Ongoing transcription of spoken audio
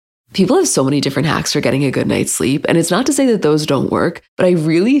People have so many different hacks for getting a good night's sleep, and it's not to say that those don't work, but I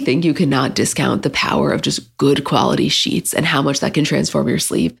really think you cannot discount the power of just good quality sheets and how much that can transform your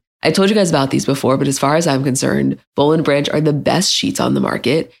sleep. I told you guys about these before, but as far as I'm concerned, Boll & Branch are the best sheets on the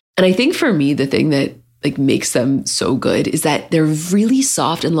market. And I think for me, the thing that makes them so good is that they're really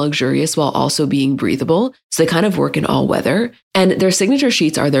soft and luxurious while also being breathable. So they kind of work in all weather. And their signature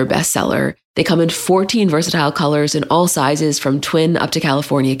sheets are their best seller. They come in 14 versatile colors in all sizes from twin up to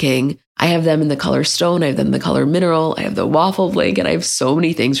California King. I have them in the color stone. I have them in the color mineral. I have the waffle blanket. I have so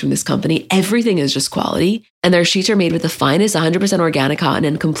many things from this company. Everything is just quality. And their sheets are made with the finest 100% organic cotton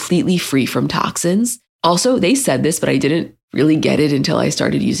and completely free from toxins. Also, they said this, but I didn't really get it until I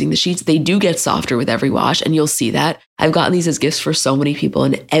started using the sheets. They do get softer with every wash, and you'll see that. I've gotten these as gifts for so many people,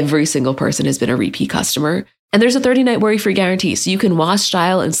 and every single person has been a repeat customer. And there's a 30-night worry-free guarantee, so you can wash,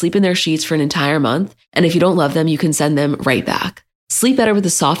 style, and sleep in their sheets for an entire month. And if you don't love them, you can send them right back. Sleep better with the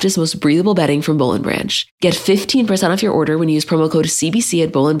softest, most breathable bedding from Boll & Branch. Get 15% off your order when you use promo code CBC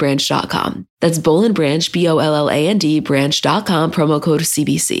at bollandbranch.com. That's Boll & Branch, BOLLAND, branch.com, promo code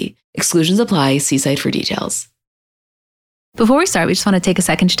CBC. Exclusions apply. See site for details. Before we start, we just want to take a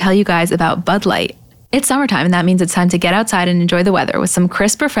second to tell you guys about Bud Light. It's summertime, and that means it's time to get outside and enjoy the weather with some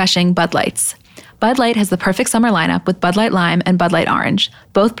crisp, refreshing Bud Lights. Bud Light has the perfect summer lineup with Bud Light Lime and Bud Light Orange,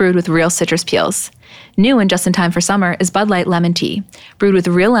 both brewed with real citrus peels. New and just in time for summer is Bud Light Lemon Tea, brewed with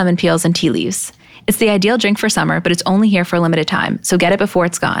real lemon peels and tea leaves. It's the ideal drink for summer, but it's only here for a limited time, so get it before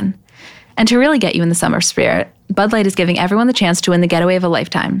it's gone. And to really get you in the summer spirit, Bud Light is giving everyone the chance to win the getaway of a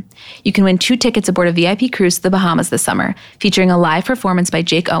lifetime. You can win 2 tickets aboard a VIP cruise to the Bahamas this summer, featuring a live performance by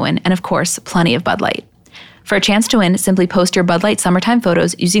Jake Owen and, of course, plenty of Bud Light. For a chance to win, simply post your Bud Light summertime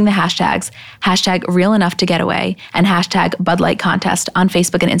photos using the hashtags #RealEnoughToGetAway and #BudLightContest on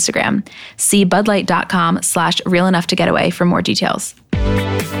Facebook and Instagram. See budlight.com/RealEnoughToGetAway for more details.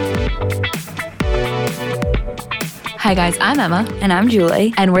 Hi guys, I'm Emma. And I'm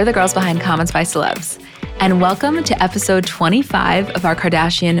Julie. And we're the girls behind Comments by Celebs. And welcome to episode 25 of our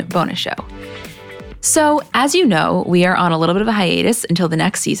Kardashian bonus show. So, as you know, we are on a little bit of a hiatus until the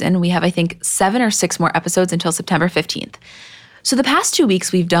next season. We have, I think, 7 or 6 more episodes until September 15th. So the past 2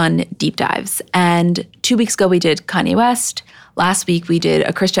 weeks, we've done deep dives. And 2 weeks ago, we did Kanye West. Last week, we did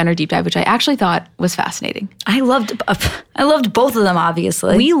a Kris Jenner deep dive, which I actually thought was fascinating. I loved both of them,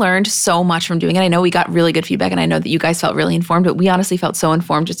 obviously. We learned so much from doing it. I know we got really good feedback, and I know that you guys felt really informed, but we honestly felt so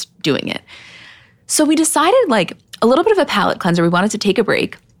informed just doing it. So we decided, a little bit of a palate cleanser. We wanted to take a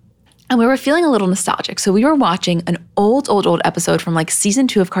break. And we were feeling a little nostalgic. So we were watching an old episode from season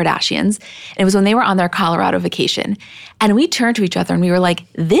 2 of Kardashians. And it was when they were on their Colorado vacation. And we turned to each other and we were like,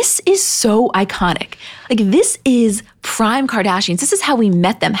 this is so iconic. This is prime Kardashians. This is how we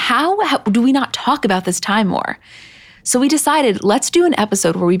met them. How do we not talk about this time more? So we decided, let's do an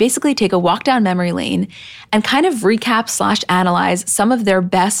episode where we basically take a walk down memory lane and kind of recap/analyze some of their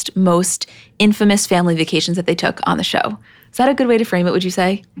best, most infamous family vacations that they took on the show. Is that a good way to frame it, would you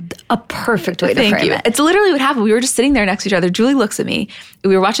say? A perfect way to frame it. It's literally what happened. We were just sitting there next to each other. Julie looks at me.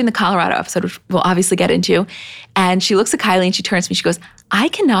 We were watching the Colorado episode, which we'll obviously get into. And she looks at Kylie and she turns to me. She goes, I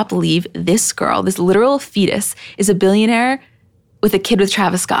cannot believe this girl, this literal fetus, is a billionaire with a kid with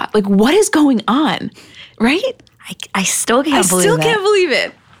Travis Scott. What is going on? Right? I still can't believe it. I still can't believe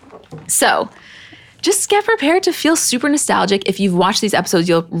it. So just get prepared to feel super nostalgic. If you've watched these episodes,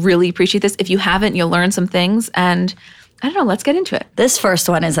 you'll really appreciate this. If you haven't, you'll learn some things. And I don't know, let's get into it. This first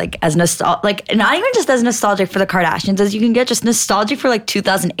one is as nostalgic, not even just as nostalgic for the Kardashians as you can get, just nostalgic for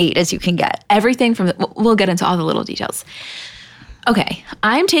 2008 as you can get. Everything from, we'll get into all the little details. Okay,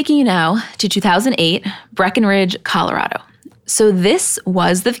 I'm taking you now to 2008, Breckenridge, Colorado. So this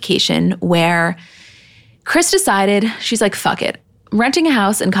was the vacation where Kris decided, she's like, fuck it, renting a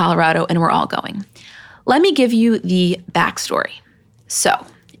house in Colorado and we're all going. Let me give you the backstory. So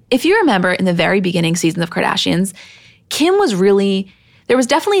if you remember in the very beginning seasons of Kardashians, Kim was there was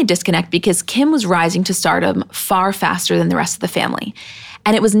definitely a disconnect because Kim was rising to stardom far faster than the rest of the family.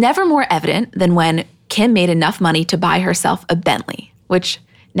 And it was never more evident than when Kim made enough money to buy herself a Bentley, which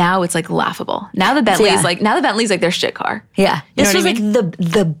now it's laughable. Now the Bentley's their shit car. Yeah. This was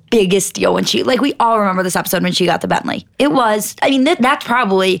the biggest deal when she, we all remember this episode when she got the Bentley. It was, that's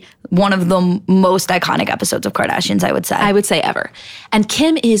probably one of the most iconic episodes of Kardashians, I would say. I would say ever. And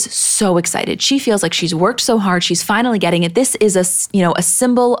Kim is so excited. She feels like she's worked so hard. She's finally getting it. This is a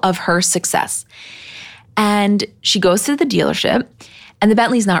symbol of her success. And she goes to the dealership and the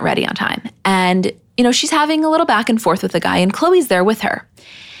Bentley's not ready on time. And, she's having a little back and forth with the guy and Khloe's there with her.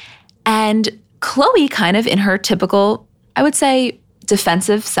 And Khloe, kind of in her typical, I would say,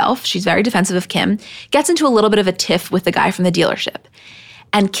 defensive self, she's very defensive of Kim, gets into a little bit of a tiff with the guy from the dealership.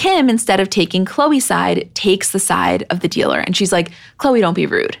 And Kim, instead of taking Chloe's side, takes the side of the dealer. And she's like, Chloe, don't be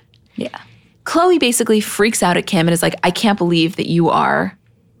rude. Yeah. Chloe basically freaks out at Kim and is like, I can't believe that you are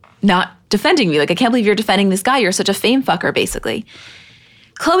not defending me. Like, I can't believe you're defending this guy. You're such a fame fucker, basically.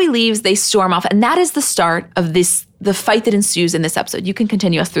 Chloe leaves, they storm off, and that is the start of the fight that ensues in this episode. You can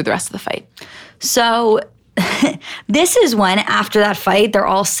continue us through the rest of the fight. So this is when, after that fight, they're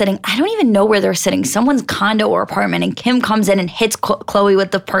all sitting. I don't even know where they're sitting. Someone's condo or apartment, and Kim comes in and hits Chloe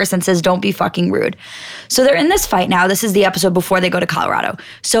with the purse and says, don't be fucking rude. So they're in this fight now. This is the episode before they go to Colorado.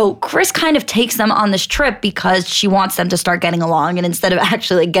 So Chris kind of takes them on this trip because she wants them to start getting along. And instead of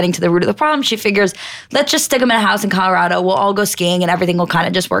actually getting to the root of the problem, she figures, let's just stick them in a house in Colorado. We'll all go skiing and everything will kind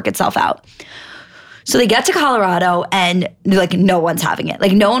of just work itself out. So they get to Colorado and like no one's having it.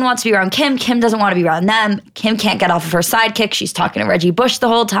 Like no one wants to be around Kim. Kim doesn't want to be around them. Kim can't get off of her sidekick. She's talking to Reggie Bush the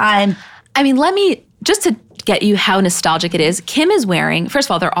whole time. I mean, let me, just to get you how nostalgic it is, Kim is wearing, first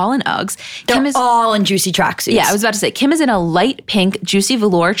of all, they're all in Uggs. They're all in juicy tracksuits. Yeah, I was about to say, Kim is in a light pink juicy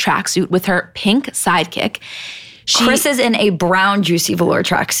velour tracksuit with her pink sidekick. Chris is in a brown juicy velour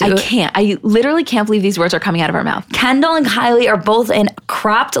tracksuit. I literally can't believe these words are coming out of our mouth. Kendall and Kylie are both in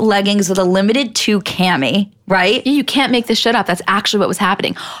cropped leggings with a limited to cami, right? You can't make this shit up. That's actually what was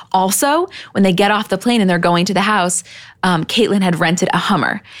happening. Also, when they get off the plane and they're going to the house, Caitlyn had rented a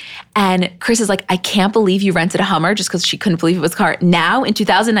Hummer. And Chris is like, I can't believe you rented a Hummer, just because she couldn't believe it was a car. Now, in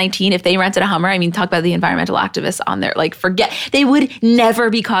 2019, if they rented a Hummer, I mean, talk about the environmental activists on there. Like, forget, they would never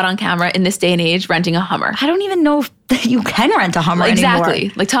be caught on camera in this day and age renting a Hummer. I don't even know if you can rent a Hummer anymore.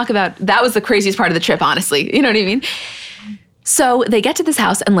 Exactly. Like, talk about, that was the craziest part of the trip, honestly. You know what I mean? So they get to this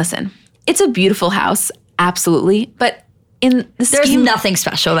house, and listen, it's a beautiful house, absolutely, but there's nothing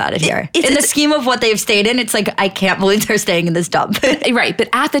special about it here. In the scheme of what they've stayed in, it's like, I can't believe they're staying in this dump. Right. But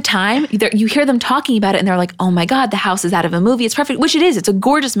at the time, you hear them talking about it and they're like, oh my God, the house is out of a movie. It's perfect, which it is. It's a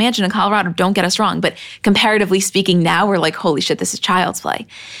gorgeous mansion in Colorado. Don't get us wrong. But comparatively speaking, now we're like, holy shit, this is child's play.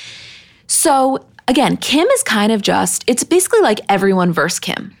 So again, Kim is kind of just, it's basically like everyone versus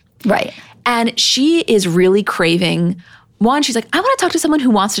Kim. Right. And she is really craving. One, she's like, I want to talk to someone who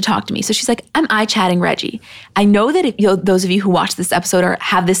wants to talk to me. So she's like, I'm eye-chatting Reggie. I know that those of you who watch this episode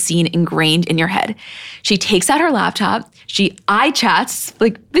have this scene ingrained in your head. She takes out her laptop. She eye-chats.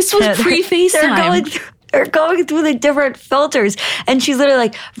 Like, this was pre-FaceTime. They're going through the different filters. And she's literally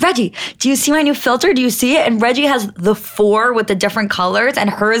like, Reggie, do you see my new filter? Do you see it? And Reggie has the 4 with the different colors. And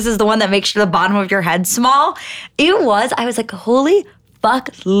hers is the one that makes the bottom of your head small. I was like, holy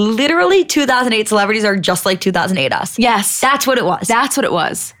fuck, literally 2008 celebrities are just like 2008 us. Yes. That's what it was. That's what it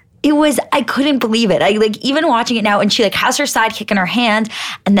was. I couldn't believe it. Even watching it now, and she has her sidekick in her hand,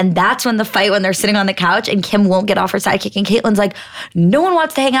 and then that's when the fight, when they're sitting on the couch and Kim won't get off her sidekick, and Caitlyn's like, no one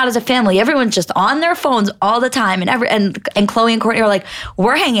wants to hang out as a family. Everyone's just on their phones all the time. And Chloe and Courtney are like,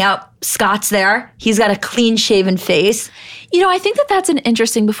 we're hanging out. Scott's there. He's got a clean shaven face. I think that's an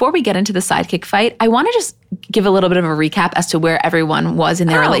interesting, before we get into the sidekick fight, I want to just give a little bit of a recap as to where everyone was in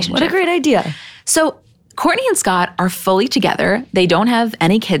their relationship. What a great idea. So Courtney and Scott are fully together. They don't have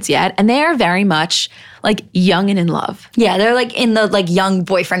any kids yet, and they are very much like young and in love. Yeah, they're like in the like young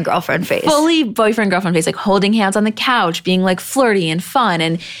boyfriend-girlfriend phase. Fully boyfriend-girlfriend phase, like holding hands on the couch, being like flirty and fun.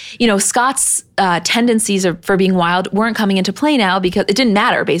 And, Scott's tendencies for being wild weren't coming into play now because it didn't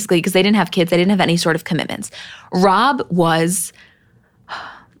matter, basically, because they didn't have kids. They didn't have any sort of commitments. Rob was...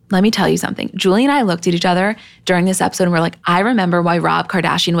 Let me tell you something. Julie and I looked at each other during this episode and we're like, I remember why Rob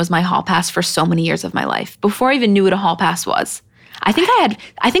Kardashian was my hall pass for so many years of my life, before I even knew what a hall pass was. I think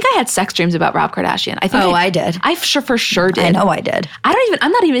I had sex dreams about Rob Kardashian. I did. I for sure did. I know I did.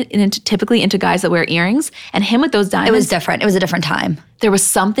 I'm not even typically into guys that wear earrings, and him with those diamonds. It was different. It was a different time. There was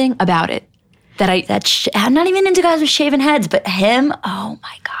something about it I'm not even into guys with shaven heads, but him, oh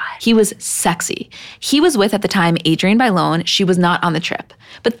my God. He was sexy. He was with, at the time, Adrienne Bailon. She was not on the trip.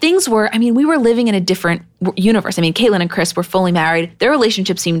 But things were, we were living in a different universe. Caitlyn and Chris were fully married. Their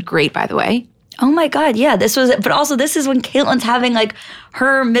relationship seemed great, by the way. Oh my God, yeah. But also this is when Caitlyn's having like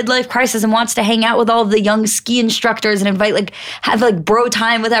her midlife crisis and wants to hang out with all the young ski instructors and have bro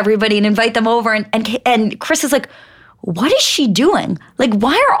time with everybody and invite them over. And Chris is like, what is she doing? Like,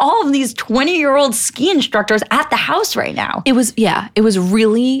 why are all of these 20-year-old ski instructors at the house right now? It was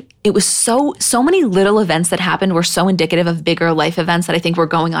so many little events that happened were so indicative of bigger life events that I think were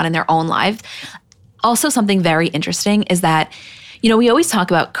going on in their own lives. Also, something very interesting is that, we always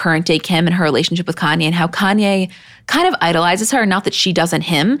talk about current day Kim and her relationship with Kanye and how Kanye kind of idolizes her. Not that she doesn't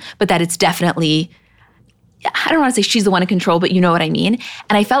him, but that it's definitely I don't want to say she's the one in control, but you know what I mean.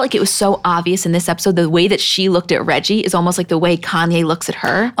 And I felt like it was so obvious in this episode, the way that she looked at Reggie is almost like the way Kanye looks at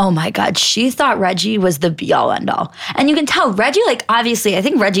her. Oh my God. She thought Reggie was the be all end all. And you can tell Reggie, like, obviously, I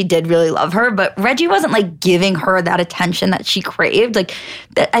think Reggie did really love her, but Reggie wasn't like giving her that attention that she craved. Like,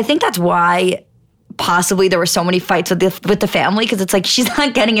 I think that's why possibly there were so many fights with the family, because it's like she's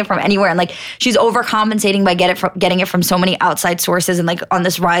not getting it from anywhere, and like she's overcompensating by getting it from so many outside sources, and like on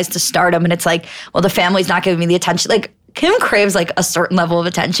this rise to stardom, and it's like, well, the family's not giving me the attention. Like, Kim craves like a certain level of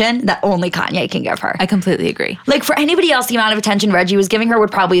attention that only Kanye can give her. I completely agree. Like, for anybody else, the amount of attention Reggie was giving her would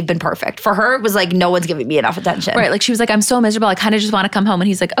probably have been perfect. For her, it was like, no one's giving me enough attention. Right. Like, she was like, I'm so miserable. I kind of just want to come home. And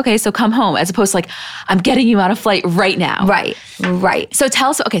he's like, okay, so come home. As opposed to like, I'm getting you on a flight right now. Right. So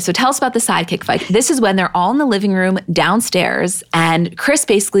tell us about the sidekick fight. This is when they're all in the living room downstairs, and Chris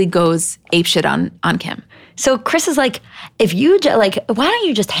basically goes apeshit on Kim. So Chris is like, if you why don't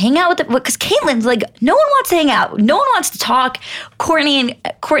you just hang out with them? Because Caitlyn's like, no one wants to hang out. No one wants to talk. Courtney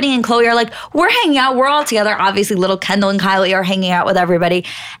and Chloe are like, we're hanging out. We're all together. Obviously, little Kendall and Kylie are hanging out with everybody.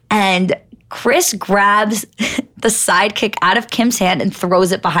 And Chris grabs the sidekick out of Kim's hand and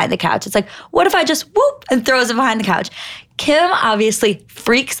throws it behind the couch. It's like, what if I just whoop and throws it behind the couch? Kim obviously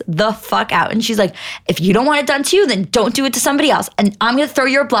freaks the fuck out. And she's like, if you don't want it done to you, then don't do it to somebody else. And I'm going to throw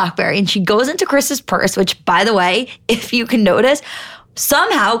your BlackBerry. And she goes into Chris's purse, which, by the way, if you can notice,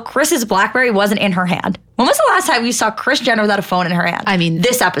 somehow Chris's BlackBerry wasn't in her hand. When was the last time we saw Kris Jenner without a phone in her hand? I mean,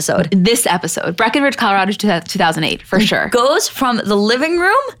 this episode. Breckenridge, Colorado, 2008, for sure. Goes from the living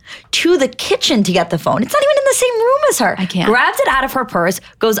room to the kitchen to get the phone. It's not even in the same room as her. I can't. Grabs it out of her purse,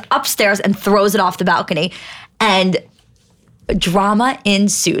 goes upstairs and throws it off the balcony. And drama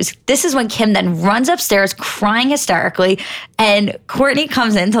ensues. This is when Kim then runs upstairs crying hysterically, and Courtney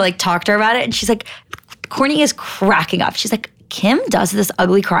comes in to like talk to her about it, and she's like, Courtney is cracking up. She's like, Kim does this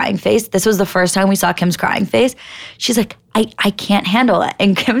ugly crying face. This was the first time we saw Kim's crying face. She's like, I can't handle it.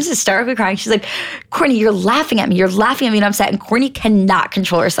 And Kim's hysterically crying. She's like, Courtney, you're laughing at me. You're laughing at me and I'm upset. And Courtney cannot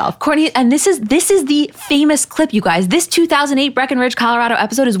control herself. Courtney, and this is the famous clip, you guys. This 2008 Breckenridge, Colorado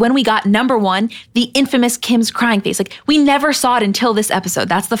episode is when we got number one, the infamous Kim's crying face. Like, we never saw it until this episode.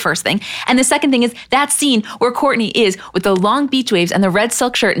 That's the first thing. And the second thing is that scene where Courtney is with the long beach waves and the red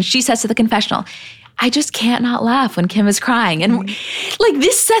silk shirt, and she says to the confessional, I just can't not laugh when Kim is crying. And like,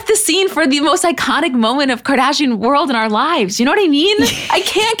 this set the scene for the most iconic moment of Kardashian world in our lives. You know what I mean?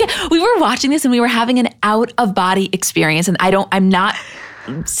 We were watching this and we were having an out of body experience. And I'm not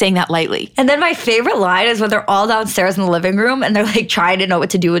saying that lightly. And then my favorite line is when they're all downstairs in the living room and they're like trying to know what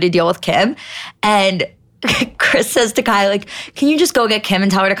to do to deal with Kim. And Chris says to Kai, like, can you just go get Kim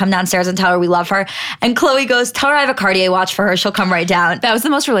and tell her to come downstairs and tell her we love her? And Chloe goes, tell her I have a Cartier watch for her. She'll come right down. That was the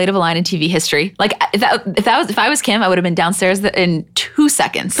most relatable line in TV history. Like, if I was Kim, I would have been downstairs in 2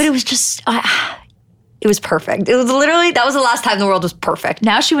 seconds. But it was just, it was perfect. It was literally, that was the last time the world was perfect.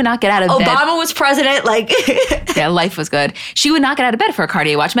 Now she would not get out of bed. Obama was president, like. Yeah, life was good. She would not get out of bed for a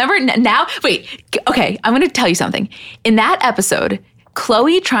Cartier watch. Remember, now, wait, okay, I'm going to tell you something. In that episode,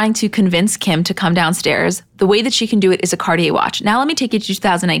 Chloe trying to convince Kim to come downstairs, the way that she can do it is a Cartier watch. Now let me take you to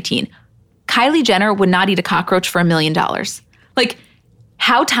 2019. Kylie Jenner would not eat a cockroach for $1 million. Like,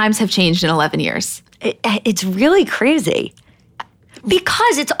 how times have changed in 11 years. It's really crazy.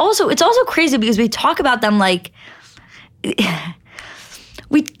 Because it's also crazy because we talk about them like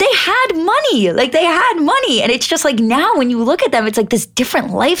they had money. Like, they had money. And it's just like, now when you look at them, it's like this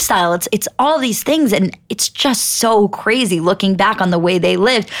different lifestyle. It's all these things. And it's just so crazy looking back on the way they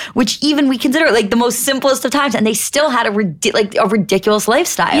lived, which even we consider like the most simplest of times. And they still had a ridiculous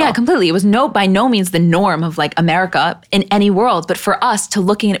lifestyle. Yeah, completely. It was by no means the norm of like America in any world. But for us to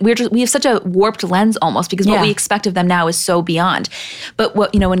looking at, we have such a warped lens almost, because what we expect of them now is so beyond. But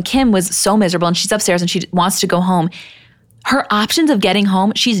when Kim was so miserable and she's upstairs and she wants to go home, her options of getting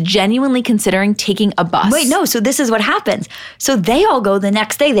home, she's genuinely considering taking a bus. Wait, no. So this is what happens. So they all go the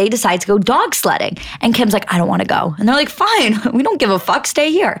next day. They decide to go dog sledding. And Kim's like, I don't want to go. And they're like, fine. We don't give a fuck.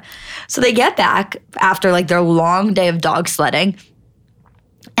 Stay here. So they get back after like their long day of dog sledding.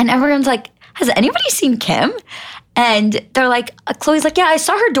 And everyone's like, has anybody seen Kim? And they're like, Chloe's like, yeah, I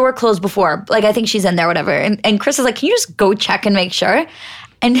saw her door closed before. Like, I think she's in there, whatever. And Chris is like, can you just go check and make sure?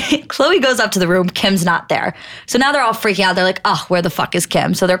 And Chloe goes up to the room. Kim's not there. So now they're all freaking out. They're like, oh, where the fuck is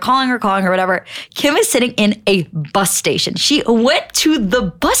Kim? So they're calling her, whatever. Kim is sitting in a bus station. She went to the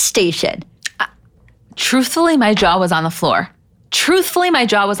bus station. Truthfully, my jaw was on the floor.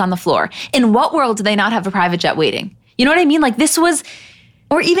 In what world do they not have a private jet waiting? You know what I mean? Like, this was...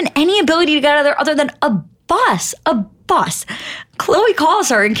 Or even any ability to get out of there other than a bus. Chloe calls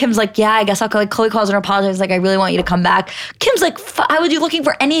her and Kim's like, yeah, I guess I'll call. Like, Chloe calls her and apologizes, like, I really want you to come back. Kim's like, I would be looking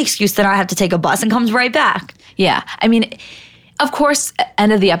for any excuse that I have to take a bus, and comes right back. Yeah. I mean, of course,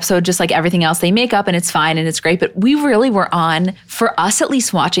 end of the episode, just like everything else, they make up and it's fine and it's great. But we really were on, for us at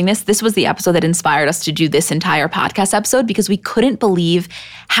least watching this was the episode that inspired us to do this entire podcast episode, because we couldn't believe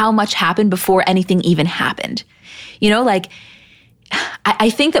how much happened before anything even happened. You know, like, I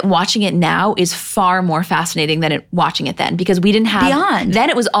think that watching it now is far more fascinating than watching it then, because we didn't have, Beyond. Then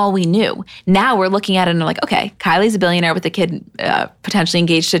it was all we knew. Now we're looking at it and we're like, okay, Kylie's a billionaire with a kid potentially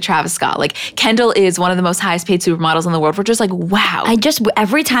engaged to Travis Scott. Like, Kendall is one of the most highest paid supermodels in the world. We're just like, wow.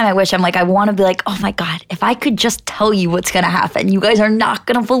 Every time I wish, I'm like, I want to be like, oh my God, if I could just tell you what's going to happen. You guys are not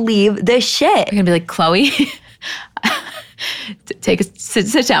going to believe this shit. You're going to be like, Chloe,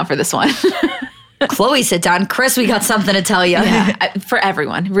 sit down for this one. Chloe, sit down. Chris, we got something to tell you. Yeah, for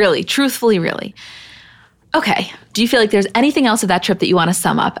everyone, really, truthfully, really. Okay, do you feel like there's anything else of that trip that you want to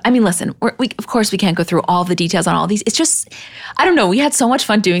sum up? I mean, listen, of course we can't go through all the details on all these. It's just, I don't know, we had so much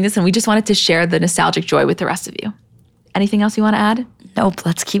fun doing this and we just wanted to share the nostalgic joy with the rest of you. Anything else you want to add? Nope,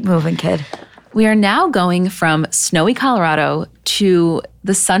 let's keep moving, kid. We are now going from snowy Colorado to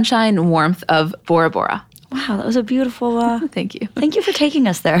the sunshine warmth of Bora Bora. Wow, that was a beautiful... Thank you. Thank you for taking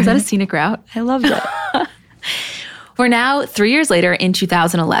us there. Is that a scenic route? I loved it. We're now 3 years later in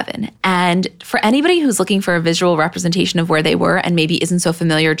 2011. And for anybody who's looking for a visual representation of where they were and maybe isn't so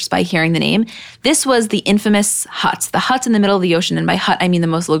familiar just by hearing the name, this was the infamous huts. The huts in the middle of the ocean. And by hut, I mean the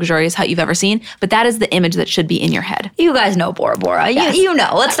most luxurious hut you've ever seen. But that is the image that should be in your head. You guys know Bora Bora. Yes. You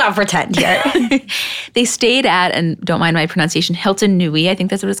know. Let's not pretend here. They stayed at, and don't mind my pronunciation, Hilton Nui, I think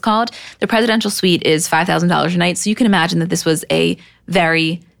that's what it's called. The presidential suite is $5,000 a night. So you can imagine that this was a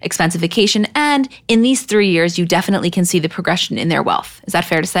very expensive vacation. And in these 3 years, you definitely can see the progression in their wealth. Is that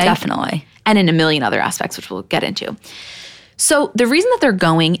fair to say? Definitely. And in a million other aspects, which we'll get into. So the reason that they're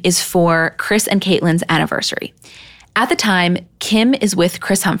going is for Kris and Caitlyn's anniversary. At the time, Kim is with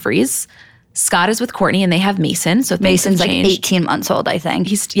Kris Humphries. Scott is with Courtney, and they have Mason. So Mason's like 18 months old, I think.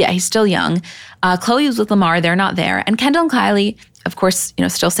 He's still young. Chloe was with Lamar. They're not there. And Kendall and Kylie, of course,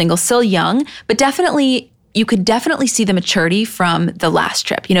 still single, still young, but you could definitely see the maturity from the last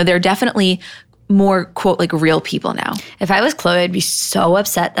trip. They're definitely more, quote, like real people now. If I was Chloe, I'd be so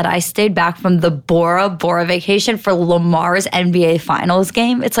upset that I stayed back from the Bora Bora vacation for Lamar's NBA Finals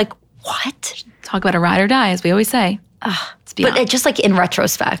game. It's like, what? Talk about a ride or die, as we always say. It's beyond. But just like in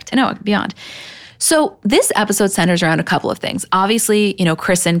retrospect. I know, beyond. So this episode centers around a couple of things. Obviously,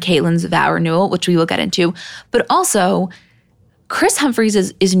 Kris and Caitlyn's vow renewal, which we will get into, but also Kris Humphries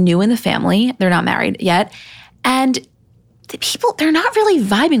is new in the family. They're not married yet. And the people, they're not really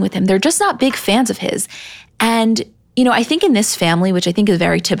vibing with him. They're just not big fans of his. And, I think in this family, which I think is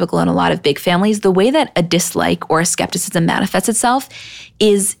very typical in a lot of big families, the way that a dislike or a skepticism manifests itself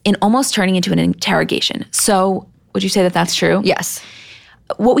is in almost turning into an interrogation. So would you say that that's true? Yes.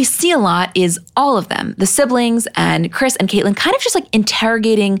 What we see a lot is all of them, the siblings and Kris and Caitlyn, kind of just like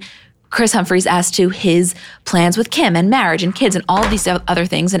interrogating Kris Humphries as to his plans with Kim and marriage and kids and all of these other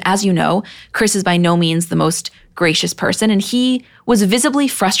things. And as you know, Kris is by no means the most gracious person, and he was visibly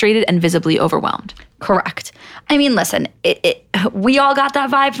frustrated and visibly overwhelmed. Correct. I mean, listen, we all got that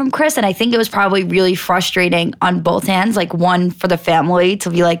vibe from Kris, and I think it was probably really frustrating on both hands. Like, one, for the family to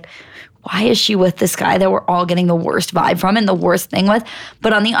be like, why is she with this guy that we're all getting the worst vibe from and the worst thing with?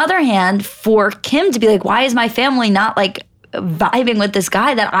 But on the other hand, for Kim to be like, why is my family not like vibing with this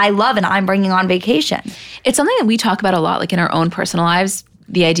guy that I love and I'm bringing on vacation? It's something that we talk about a lot, like in our own personal lives,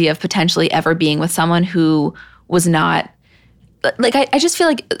 the idea of potentially ever being with someone who was not, like, I just feel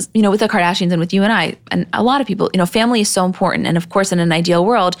like, with the Kardashians and with you and I, and a lot of people, family is so important. And of course, in an ideal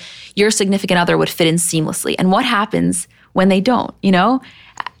world, your significant other would fit in seamlessly. And what happens when they don't,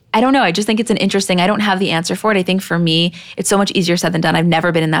 I don't know. I just think it's I don't have the answer for it. I think for me, it's so much easier said than done. I've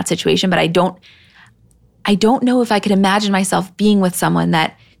never been in that situation, but I don't know if I could imagine myself being with someone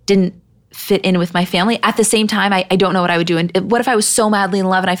that didn't fit in with my family. At the same time, I don't know what I would do. And what if I was so madly in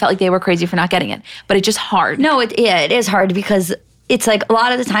love and I felt like they were crazy for not getting it? But it's just hard. No, it is hard because it's like a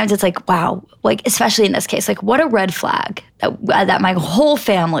lot of the times it's like, wow, like especially in this case, like what a red flag that my whole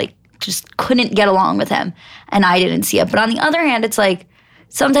family just couldn't get along with him and I didn't see it. But on the other hand, it's like,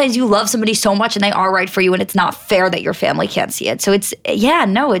 sometimes you love somebody so much and they are right for you and it's not fair that your family can't see it. So it's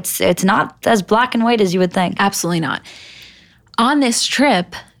not as black and white as you would think. Absolutely not. On this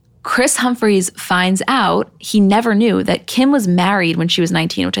trip, Kris Humphries finds out, he never knew, that Kim was married when she was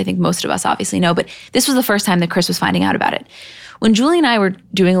 19, which I think most of us obviously know, but this was the first time that Kris was finding out about it. When Julie and I were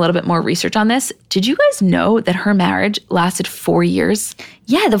doing a little bit more research on this, did you guys know that her marriage lasted 4 years?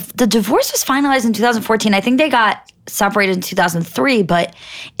 Yeah, the divorce was finalized in 2014. I think they got separated in 2003, but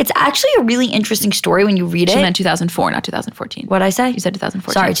it's actually a really interesting story when you read it. She meant 2004, not 2014. What'd I say? You said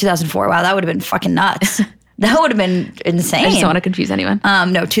 2014. Sorry, 2004. Wow, that would have been fucking nuts. That would have been insane. I just don't want to confuse anyone.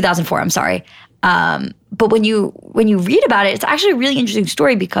 No, 2004. I'm sorry. But when you read about it, it's actually a really interesting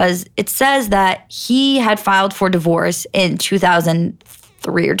story because it says that he had filed for divorce in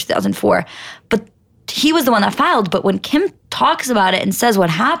 2003 or 2004, but he was the one that filed. But when Kim talks about it and says what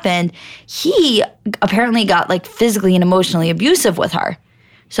happened, he apparently got like physically and emotionally abusive with her.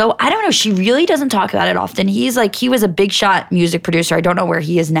 So I don't know. She really doesn't talk about it often. He was a big shot music producer. I don't know where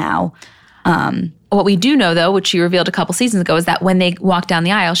he is now. What we do know, though, which she revealed a couple seasons ago, is that when they walked down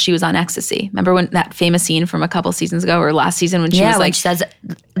the aisle, she was on ecstasy. Remember when that famous scene from a couple seasons ago or last season when she was like, she says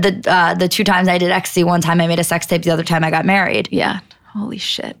the 2 times I did ecstasy, one time I made a sex tape, the other time I got married. Yeah, holy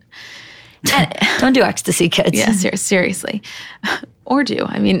shit. Don't do ecstasy, kids. Yeah, seriously. Or do.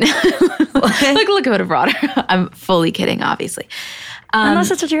 I mean, look at it broader. I'm fully kidding, obviously. Unless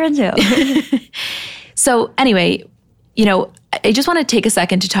that's what you're into. So anyway, I just want to take a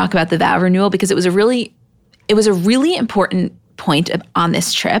second to talk about the vow renewal because it was a really important point on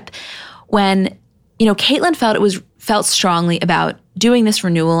this trip when, Caitlyn felt strongly about doing this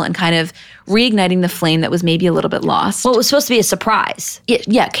renewal and kind of reigniting the flame that was maybe a little bit lost. Well, it was supposed to be a surprise.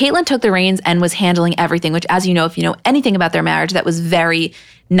 Yeah, Caitlyn took the reins and was handling everything, which, as you know, if you know anything about their marriage, that was very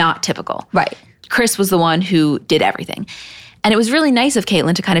not typical. Right. Chris was the one who did everything. And it was really nice of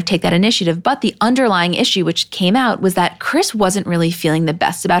Caitlyn to kind of take that initiative. But the underlying issue which came out was that Chris wasn't really feeling the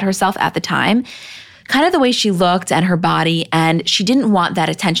best about herself at the time. Kind of the way she looked and her body, and she didn't want that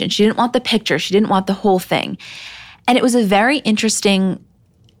attention. She didn't want the picture. She didn't want the whole thing. And it was a very interesting,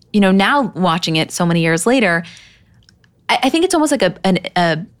 now watching it so many years later, I think it's almost like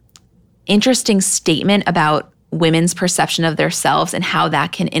an interesting statement about women's perception of themselves and how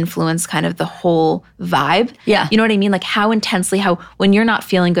that can influence kind of the whole vibe. Yeah. You know what I mean? Like how when you're not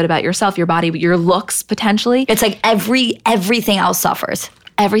feeling good about yourself, your body, your looks potentially. It's like everything else suffers.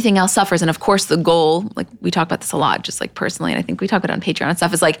 Everything else suffers. And of course the goal, like we talk about this a lot, just like personally, and I think we talk about it on Patreon and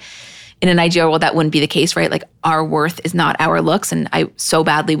stuff, is like in an ideal world that wouldn't be the case, right? Like our worth is not our looks. And I so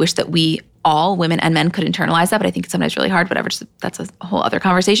badly wish that we all, women and men, could internalize that, but I think it's sometimes really hard, whatever, that's a whole other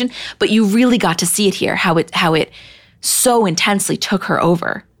conversation. But you really got to see it here, how it so intensely took her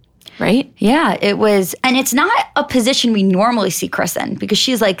over, right? Yeah, it was, and it's not a position we normally see Chris in because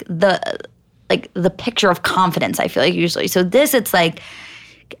she's like the picture of confidence, I feel like usually. So this, it's like,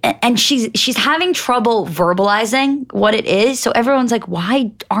 and she's having trouble verbalizing what it is. So everyone's like,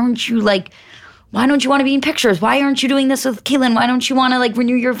 why don't you want to be in pictures? Why aren't you doing this with Caitlyn? Why don't you want to like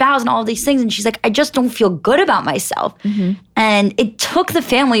renew your vows and all of these things? And she's like, I just don't feel good about myself. Mm-hmm. And it took the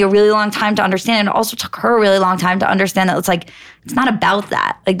family a really long time to understand. And it also took her a really long time to understand that it's not about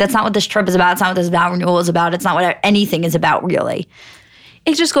that. Like, that's not what this trip is about. It's not what this vow renewal is about. It's not what anything is about, really.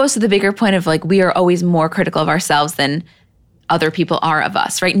 It just goes to the bigger point of like, we are always more critical of ourselves than other people are of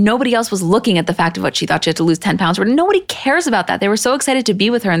us, right? Nobody else was looking at the fact of what she thought she had to lose 10 pounds. Nobody cares about that. They were so excited to be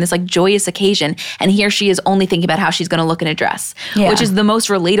with her in this like joyous occasion. And here she is only thinking about how she's going to look in a dress, which is the most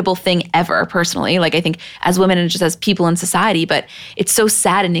relatable thing ever, personally. Like I think as women and just as people in society, but it's so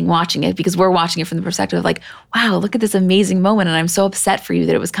saddening watching it because we're watching it from the perspective of like, wow, look at this amazing moment. And I'm so upset for you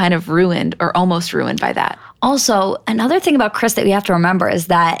that it was kind of ruined or almost ruined by that. Also, another thing about Chris that we have to remember is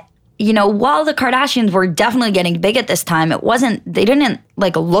that while the Kardashians were definitely getting big at this time, they didn't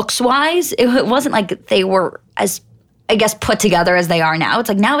like looks-wise, it wasn't like they were as, I guess, put together as they are now. It's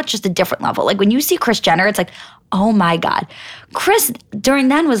like now it's just a different level. Like when you see Kris Jenner, it's like, oh my God. Kris during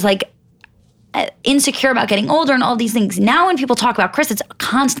then was like insecure about getting older and all these things. Now when people talk about Kris, it's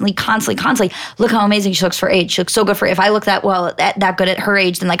constantly, look how amazing she looks for age. She looks so good for, if I look that well, that good at her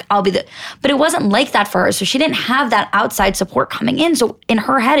age, then like I'll be but it wasn't like that for her. So she didn't have that outside support coming in. So in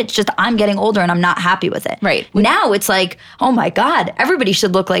her head, it's just, I'm getting older and I'm not happy with it. Right. Now it's like, oh my God, everybody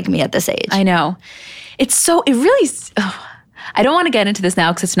should look like me at this age. I know. I don't want to get into this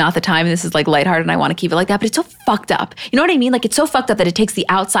now because it's not the time and this is like lighthearted and I want to keep it like that, but it's so fucked up. You know what I mean? Like it's so fucked up that it takes the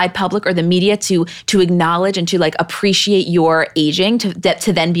outside public or the media to acknowledge and to like appreciate your aging to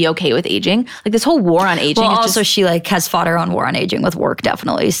then be okay with aging. Like this whole war on aging. Well, also she like has fought her own war on aging with work,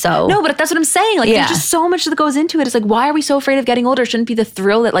 definitely. So no, but that's what I'm saying. Like there's just so much that goes into it. It's like, why are we so afraid of getting older? Shouldn't be the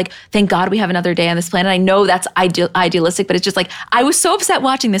thrill that like, thank God we have another day on this planet. I know that's idealistic, but it's just like, I was so upset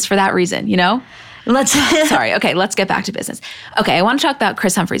watching this for that reason, Sorry. Okay, let's get back to business. Okay, I want to talk about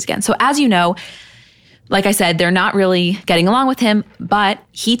Kris Humphries again. So as you know, like I said, they're not really getting along with him, but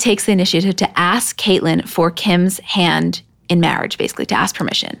he takes the initiative to ask Caitlyn for Kim's hand in marriage, basically, to ask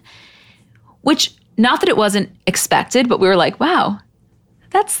permission. Which, not that it wasn't expected, but we were like, wow,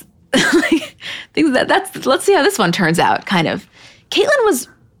 that's like, let's see how this one turns out, kind of. Caitlyn was...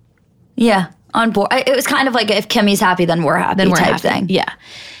 Yeah, on board. It was kind of like, if Kimmy's happy, then we're happy type thing. Yeah.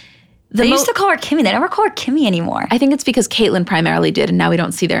 They used to call her Kimmy. They never call her Kimmy anymore. I think it's because Caitlyn primarily did, and now we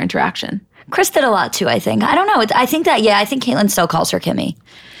don't see their interaction. Chris did a lot too, I think. I don't know. I think Caitlyn still calls her Kimmy.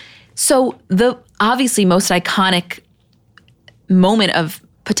 So the obviously most iconic moment of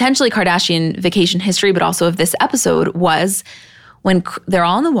potentially Kardashian vacation history, but also of this episode, was when they're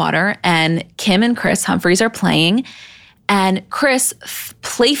all in the water and Kim and Chris Humphries are playing, and Chris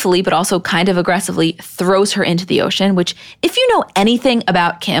playfully, but also kind of aggressively, throws her into the ocean, which, if you know anything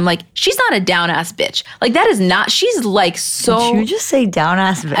about Kim, like, she's not a down-ass bitch. Like, that is not, she's like so... Did you just say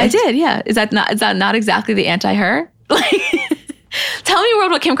down-ass bitch? I did, yeah. Is that not exactly the anti-her? Like, tell me a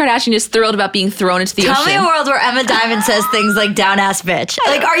world where Kim Kardashian is thrilled about being thrown into the ocean. Tell me a world where Emma Diamond says things like down-ass bitch.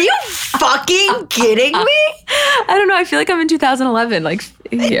 Like, are you fucking kidding me? I don't know. I feel like I'm in 2011. Like,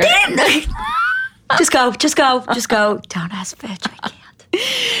 here. Just go. Down-ass bitch, I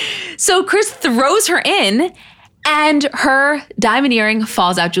can't. So Chris throws her in, and her diamond earring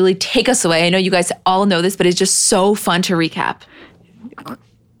falls out. Julie, take us away. I know you guys all know this, but it's just so fun to recap.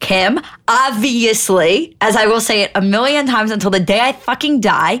 Kim, obviously, as I will say it a million times until the day I fucking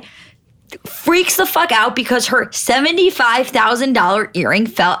die, freaks the fuck out because her $75,000 earring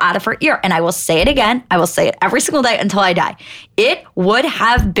fell out of her ear. And I will say it again. I will say it every single day until I die. It would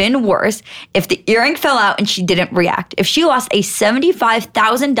have been worse if the earring fell out and she didn't react. If she lost a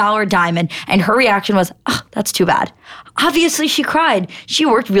 $75,000 diamond and her reaction was, oh, that's too bad. Obviously, she cried. She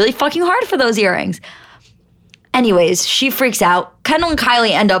worked really fucking hard for those earrings. Anyways, she freaks out. Kendall and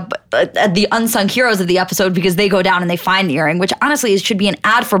Kylie end up the unsung heroes of the episode because they go down and they find the earring, which honestly should be an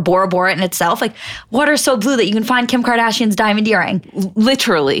ad for Bora Bora in itself. Like, water's so blue that you can find Kim Kardashian's diamond earring.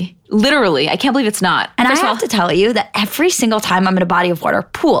 Literally. I can't believe it's not. And I have to tell you that every single time I'm in a body of water,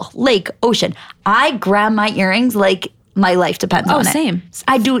 pool, lake, ocean, I grab my earrings like my life depends on it. Oh, same.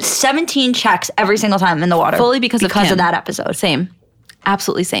 I do 17 checks every single time I'm in the water. Fully because of that episode. Same.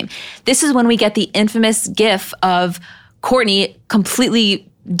 Absolutely same. This is when we get the infamous gif of Kourtney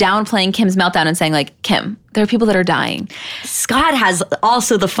completely downplaying Kim's meltdown and saying, like, Kim, there are people that are dying. Scott has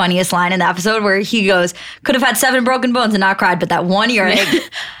also the funniest line in the episode where he goes, could have had 7 broken bones and not cried, but that one earring.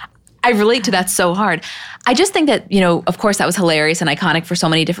 I relate to that so hard. I just think that, of course, that was hilarious and iconic for so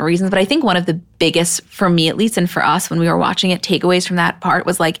many different reasons. But I think one of the biggest, for me at least, and for us when we were watching it, takeaways from that part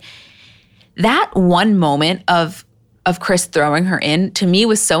was like, that one moment of Chris throwing her in, to me,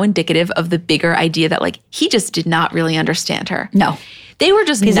 was so indicative of the bigger idea that, like, he just did not really understand her. No. They were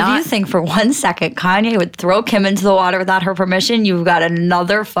just because if you think for 1 second Kanye would throw Kim into the water without her permission, you've got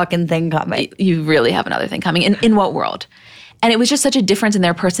another fucking thing coming. You really have another thing coming. In what world? And it was just such a difference in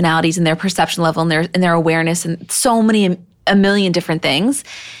their personalities and their perception level and their awareness and a million different things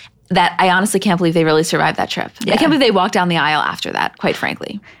that I honestly can't believe they really survived that trip. Yeah. I can't believe they walked down the aisle after that, quite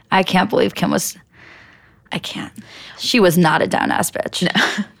frankly. I can't believe Kim was... I can't. She was not a down-ass bitch. No.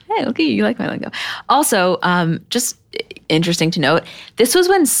 Hey, look at you like my lingo. Also, just interesting to note, this was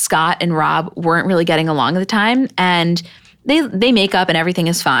when Scott and Rob weren't really getting along at the time, and they make up and everything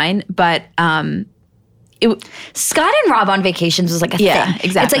is fine, but Scott and Rob on vacations was like a thing. Yeah,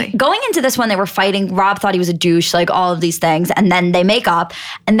 exactly. It's like going into this one, they were fighting. Rob thought he was a douche, like all of these things, and then they make up,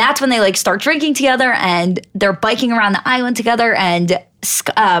 and that's when they like start drinking together, and they're biking around the island together, and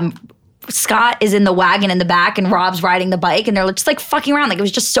Scott is in the wagon in the back and Rob's riding the bike and they're just like fucking around. Like it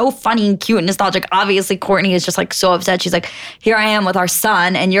was just so funny and cute and nostalgic. Obviously, Kourtney is just like so upset. She's like, here I am with our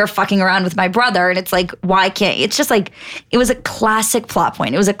son and you're fucking around with my brother. And it's like, why can't you? It's just like, it was a classic plot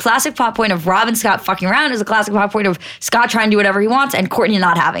point. It was a classic plot point of Rob and Scott fucking around. It was a classic plot point of Scott trying to do whatever he wants and Kourtney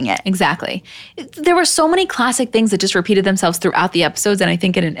not having it. Exactly. There were so many classic things that just repeated themselves throughout the episodes. And I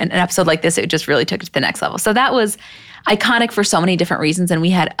think in an episode like this, it just really took it to the next level. So that was iconic for so many different reasons, and we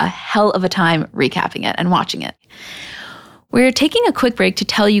had a hell of a time recapping it and watching it. We're taking a quick break to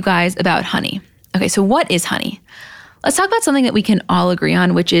tell you guys about Honey. Okay, so what is Honey? Let's talk about something that we can all agree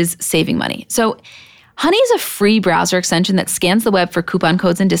on, which is saving money. So Honey is a free browser extension that scans the web for coupon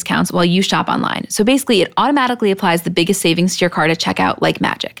codes and discounts while you shop online. So basically, it automatically applies the biggest savings to your card at checkout like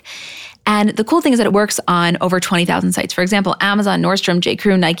magic. And the cool thing is that it works on over 20,000 sites. For example, Amazon, Nordstrom,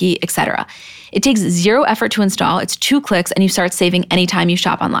 J.Crew, Nike, etc. It takes 0 effort to install. It's 2 clicks and you start saving anytime you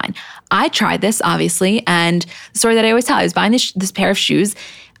shop online. I tried this, obviously, and the story that I always tell, I was buying this pair of shoes.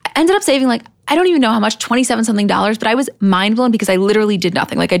 I ended up saving like, I don't even know how much, $27 something, but I was mind blown because I literally did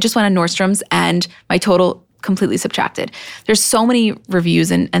nothing. Like I just went on Nordstrom's and my total completely subtracted. There's so many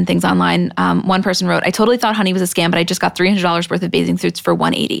reviews and things online. One person wrote, I totally thought honey was a scam, but I just got $300 worth of bathing suits for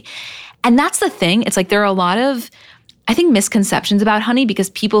 $180. And that's the thing. It's like there are a lot of, I think, misconceptions about honey because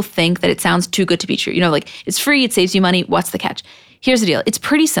people think that it sounds too good to be true. Like it's free, it saves you money. What's the catch? Here's the deal. It's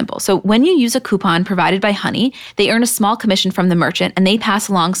pretty simple. So when you use a coupon provided by Honey, they earn a small commission from the merchant and they pass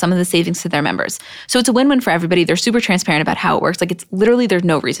along some of the savings to their members. So it's a win-win for everybody. They're super transparent about how it works. Like it's literally, there's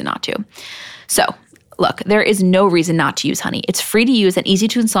no reason not to. So look, there is no reason not to use Honey. It's free to use and easy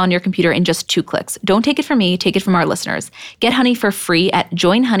to install on your computer in just 2 clicks. Don't take it from me, take it from our listeners. Get Honey for free at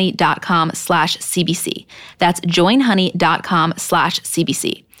joinhoney.com/CBC. That's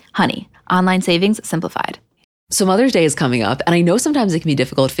joinhoney.com/CBC. Honey, online savings simplified. So Mother's Day is coming up, and I know sometimes it can be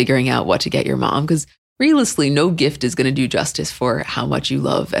difficult figuring out what to get your mom because realistically, no gift is going to do justice for how much you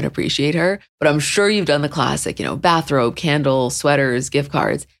love and appreciate her. But I'm sure you've done the classic, bathrobe, candle, sweaters, gift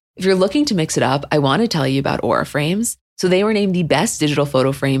cards. If you're looking to mix it up, I want to tell you about Aura Frames. So they were named the best digital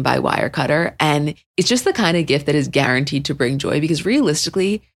photo frame by Wirecutter, and it's just the kind of gift that is guaranteed to bring joy because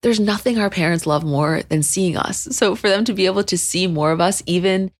realistically, there's nothing our parents love more than seeing us. So for them to be able to see more of us,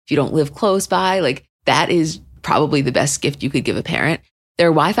 even if you don't live close by, like that is probably the best gift you could give a parent.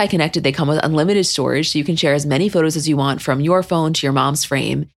 They're Wi-Fi connected. They come with unlimited storage, so you can share as many photos as you want from your phone to your mom's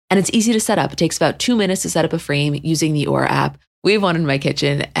frame. And it's easy to set up. It takes about 2 minutes to set up a frame using the Aura app. We have one in my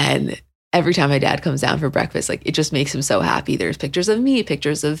kitchen, and every time my dad comes down for breakfast, like it just makes him so happy. There's pictures of me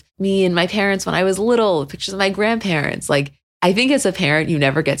and my parents when I was little, pictures of my grandparents. Like I think as a parent, you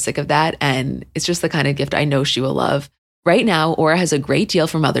never get sick of that. And it's just the kind of gift I know she will love. Right now, Aura has a great deal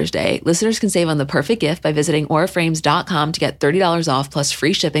for Mother's Day. Listeners can save on the perfect gift by visiting auraframes.com to get $30 off plus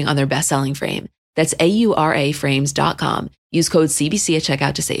free shipping on their best-selling frame. That's auraframes.com. Use code CBC at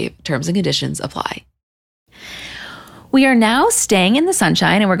checkout to save. Terms and conditions apply. We are now staying in the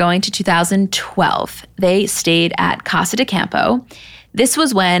sunshine and we're going to 2012. They stayed at Casa de Campo. This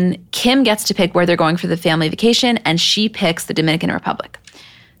was when Kim gets to pick where they're going for the family vacation and she picks the Dominican Republic.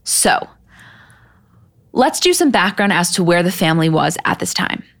 So let's do some background as to where the family was at this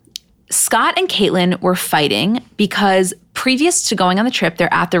time. Scott and Caitlin were fighting because previous to going on the trip,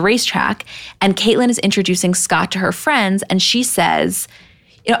 they're at the racetrack and Caitlin is introducing Scott to her friends and she says,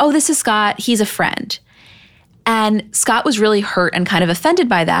 oh, this is Scott, he's a friend. And Scott was really hurt and kind of offended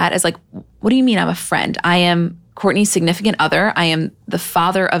by that as like, what do you mean I'm a friend? I am Courtney's significant other. I am the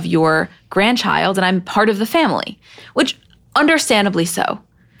father of your grandchild and I'm part of the family, which understandably so.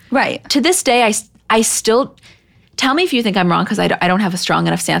 Right. To this day, I still, tell me if you think I'm wrong because I don't have a strong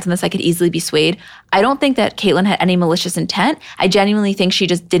enough stance on this. I could easily be swayed. I don't think that Caitlin had any malicious intent. I genuinely think she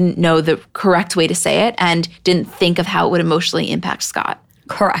just didn't know the correct way to say it and didn't think of how it would emotionally impact Scott.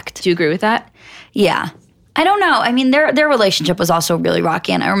 Correct. Do you agree with that? Yeah. I don't know. I mean, their relationship was also really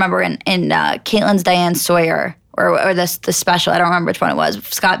rocky. And I remember in Caitlin's Diane Sawyer or the special, I don't remember which one it was,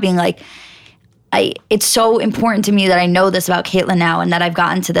 Scott being like, it's so important to me that I know this about Caitlin now and that I've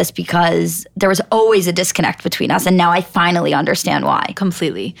gotten to this because there was always a disconnect between us. And now I finally understand why.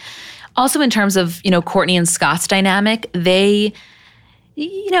 Completely. Also in terms of, Courtney and Scott's dynamic, they,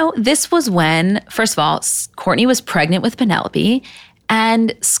 this was when, first of all, Courtney was pregnant with Penelope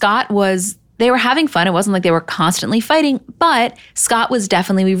and Scott was, they were having fun. It wasn't like they were constantly fighting, but Scott was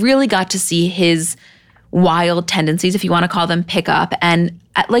definitely, we really got to see his wild tendencies, if you want to call them, pick up. And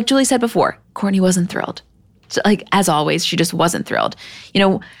like Julie said before, Courtney wasn't thrilled. So, like, as always, she just wasn't thrilled.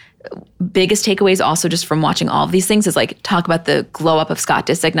 Biggest takeaways also just from watching all of these things is like talk about the glow up of Scott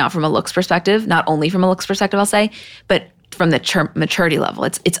Disick, not from a looks perspective, not only from a looks perspective, I'll say, but from the maturity level.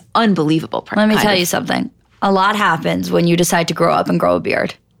 It's unbelievable. Let me tell you something. A lot happens when you decide to grow up and grow a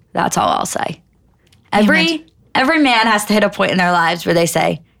beard. That's all I'll say. Every man has to hit a point in their lives where they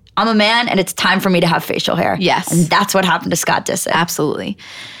say, I'm a man and it's time for me to have facial hair. Yes. And that's what happened to Scott Disick. Absolutely.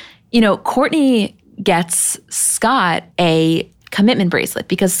 Courtney gets Scott a commitment bracelet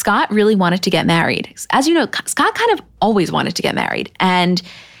because Scott really wanted to get married. As you know, Scott kind of always wanted to get married. And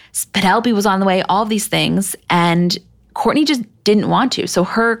Penelope was on the way, all of these things. And Courtney just didn't want to. So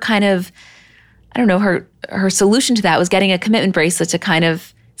her kind of, her solution to that was getting a commitment bracelet to kind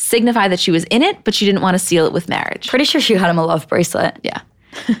of signify that she was in it, but she didn't want to seal it with marriage. Pretty sure she got him a love bracelet. Yeah.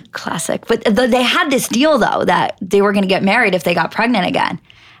 Classic. But they had this deal, though, that they were going to get married if they got pregnant again.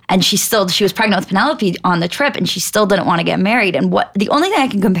 And she was pregnant with Penelope on the trip, and she still didn't want to get married. And the only thing I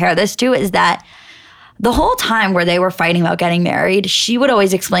can compare this to is that the whole time where they were fighting about getting married, she would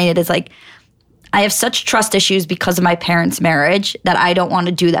always explain it as like, I have such trust issues because of my parents' marriage that I don't want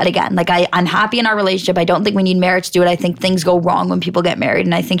to do that again. Like, I'm happy in our relationship. I don't think we need marriage to do it. I think things go wrong when people get married.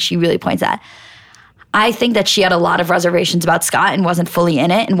 And I think she really points that. I think that she had a lot of reservations about Scott and wasn't fully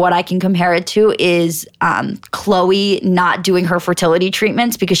in it. And what I can compare it to is Khloe not doing her fertility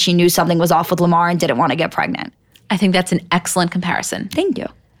treatments because she knew something was off with Lamar and didn't want to get pregnant. I think that's an excellent comparison. Thank you.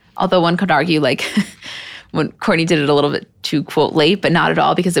 Although one could argue, like, when Kourtney did it a little bit too, quote, late, but not at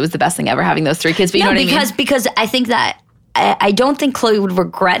all, because it was the best thing ever having those 3 kids. But you know what I mean? Because I think that I don't think Khloe would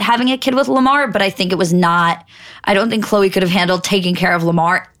regret having a kid with Lamar, but I think it was not, I don't think Khloe could have handled taking care of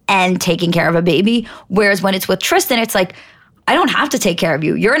Lamar and taking care of a baby. Whereas when it's with Tristan, it's like, I don't have to take care of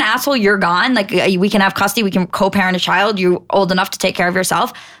you. You're an asshole. You're gone. Like, we can have custody. We can co-parent a child. You're old enough to take care of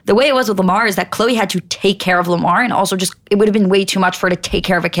yourself. The way it was with Lamar is that Khloe had to take care of Lamar, and also just, it would have been way too much for her to take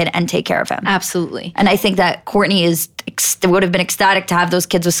care of a kid and take care of him. Absolutely. And I think that Kourtney would have been ecstatic to have those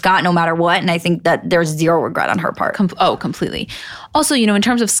kids with Scott no matter what. And I think that there's zero regret on her part. Completely. Also, you know, in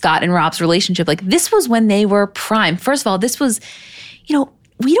terms of Scott and Rob's relationship, like, this was when they were prime. First of all, this was, you know,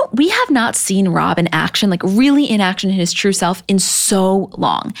 we have not seen Rob in action, like really in action in his true self, in so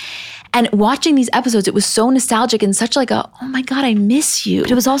long. And watching these episodes, it was so nostalgic and such like a, oh my God, I miss you.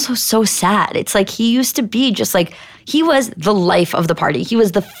 But it was also so sad. It's like he used to be just like, he was the life of the party. He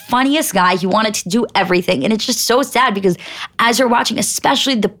was the funniest guy. He wanted to do everything. And it's just so sad because as you're watching,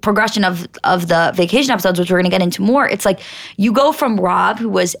 especially the progression of the vacation episodes, which we're going to get into more, it's like you go from Rob, who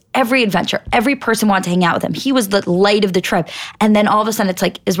was every adventure, every person wanted to hang out with him. He was the light of the trip. And then all of a sudden it's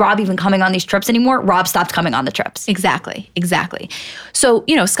like, is Rob even coming on these trips anymore? Rob stopped coming on the trips. Exactly. So,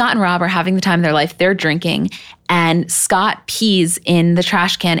 you know, Scott and Rob are having the time of their life. They're drinking and Scott pees in the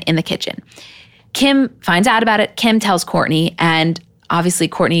trash can in the kitchen. Kim finds out about it. Kim tells Kourtney, and obviously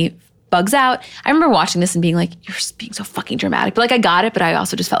Kourtney bugs out. I remember watching this and being like, you're being so fucking dramatic. But like, I got it, but I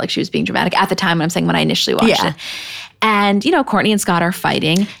also just felt like she was being dramatic at the time when I initially watched it. And, you know, Kourtney and Scott are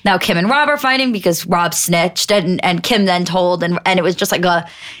fighting. Now Kim and Rob are fighting because Rob snitched and Kim then told, and it was just like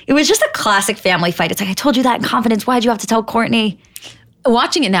it was just a classic family fight. It's like, I told you that in confidence. Why'd you have to tell Kourtney?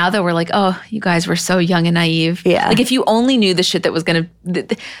 Watching it now, though, we're like, oh, you guys were so young and naive. Yeah. Like, if you only knew the shit that was going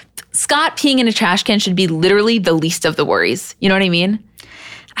to... Scott peeing in a trash can should be literally the least of the worries. You know what I mean?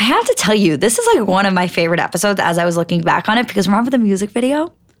 I have to tell you, this is like one of my favorite episodes as I was looking back on it, because remember the music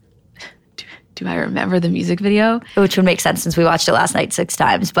video? Do I remember the music video? Which would make sense since we watched it last night 6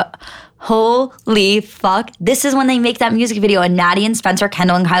 times, but... Holy fuck. This is when they make that music video, and Natty and Spencer,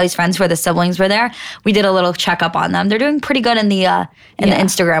 Kendall and Kylie's friends, where the siblings were there. We did a little checkup on them. They're doing pretty good in the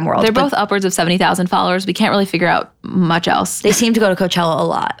Instagram world. They're both upwards of 70,000 followers. We can't really figure out much else. They seem to go to Coachella a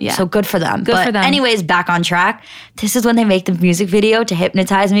lot. Yeah. So good for them. Good for them. Anyways, back on track. This is when they make the music video to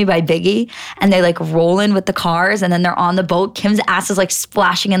Hypnotize Me by Biggie, and they like roll in with the cars, and then they're on the boat. Kim's ass is like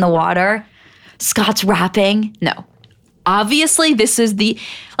splashing in the water. Scott's rapping. No. Obviously, this is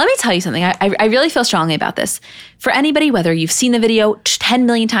let me tell you something. I really feel strongly about this. For anybody, whether you've seen the video 10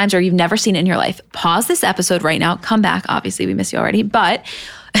 million times or you've never seen it in your life, pause this episode right now, come back. Obviously, we miss you already. But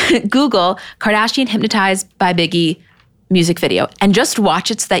Google Kardashian Hypnotized by Biggie music video and just watch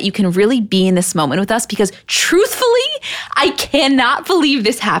it so that you can really be in this moment with us, because truthfully, I cannot believe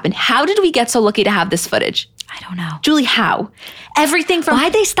this happened. How did we get so lucky to have this footage? I don't know. Julie, how? Everything from...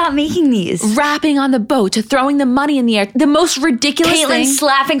 Why'd they stop making these? Rapping on the boat to throwing the money in the air. The most ridiculous thing. Caitlyn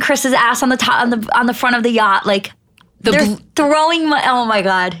slapping Chris's ass on the top, on the front of the yacht. Like, they're throwing money. Oh my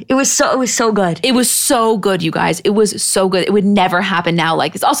God. It was so good. It was so good, you guys. It was so good. It would never happen now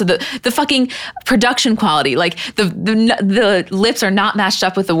like this. Also, the fucking production quality. Like, the lips are not matched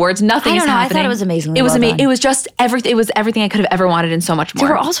up with the words. Nothing is happening. I thought it was amazing. It was amazing. It was just everything. It was everything I could have ever wanted and so much more.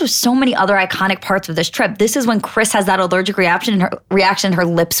 There were also so many other iconic parts of this trip. This is when Chris has that allergic reaction and her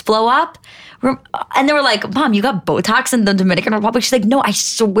lips blow up. And they were like, Mom, you got Botox in the Dominican Republic? She's like, no, I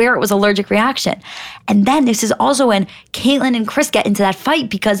swear it was allergic reaction. And then this is also when Caitlyn and Chris get into that fight,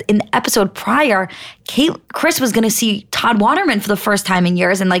 because in the episode prior, Chris was going to see Todd Waterman for the first time in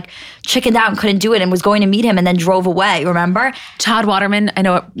years and like chickened out and couldn't do it and was going to meet him and then drove away, remember? Todd Waterman, I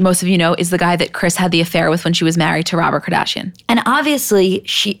know most of you know, is the guy that Chris had the affair with when she was married to Robert Kardashian. And obviously,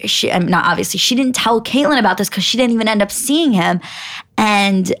 she didn't tell Caitlyn about this because she didn't even end up seeing him.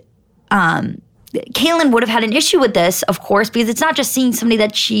 And Caitlyn would have had an issue with this, of course, because it's not just seeing somebody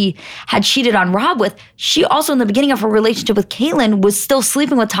that she had cheated on Rob with. She also, in the beginning of her relationship with Caitlyn, was still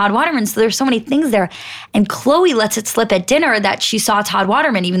sleeping with Todd Waterman. So there's so many things there. And Khloe lets it slip at dinner that she saw Todd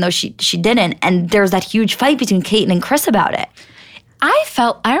Waterman, even though she didn't. And there's that huge fight between Caitlyn and Chris about it. I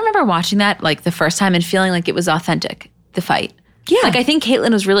remember watching that like the first time and feeling like it was authentic, the fight. Yeah. Like, I think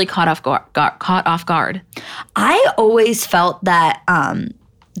Caitlyn was really caught off guard. I always felt that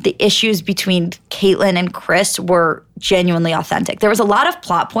the issues between Caitlyn and Chris were genuinely authentic. There was a lot of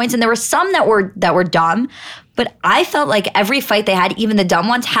plot points, and there were some that were dumb, But I felt like every fight they had, even the dumb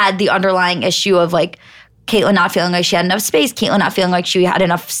ones, had the underlying issue of like Caitlyn not feeling like she had enough space, Caitlyn not feeling like she had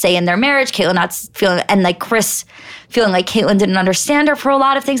enough say in their marriage, Caitlyn not feeling, and like Chris feeling like Caitlyn didn't understand her for a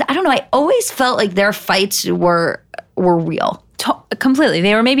lot of things. I don't know. I always felt like their fights were real. Completely.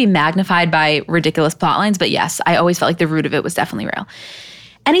 They were maybe magnified by ridiculous plot lines, but yes, I always felt like the root of it was definitely real.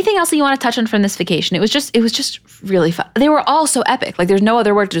 Anything else that you want to touch on from this vacation? It was just really fun. They were all so epic. Like there's no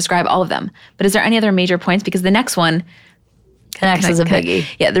other word to describe all of them. But is there any other major points? Because the next one, the next is a biggie.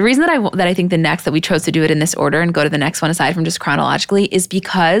 Yeah, the reason that I think the next that we chose to do it in this order and go to the next one aside from just chronologically is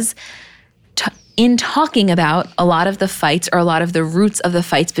because in talking about a lot of the fights or a lot of the roots of the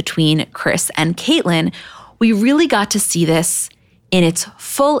fights between Chris and Caitlyn, we really got to see this in its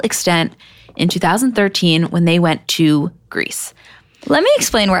full extent in 2013 when they went to Greece. Let me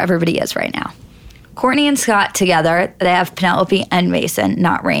explain where everybody is right now. Courtney and Scott together, they have Penelope and Mason,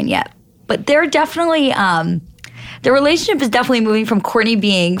 not Rain yet. But they're definitely, their relationship is definitely moving from Courtney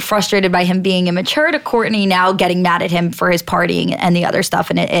being frustrated by him being immature to Courtney now getting mad at him for his partying and the other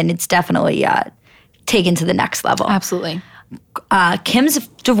stuff. And it's definitely taken to the next level. Absolutely. Kim's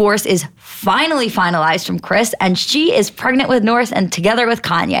divorce is finally finalized from Chris, and she is pregnant with North and together with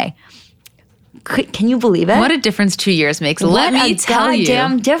Kanye. Can you believe it? What a difference 2 years makes. Let me tell you. What a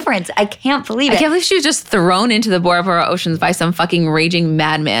goddamn difference. I can't believe it. I can't believe she was just thrown into the Bora Bora oceans by some fucking raging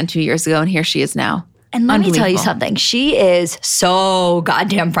madman 2 years ago, and here she is now. And let me tell you something. She is so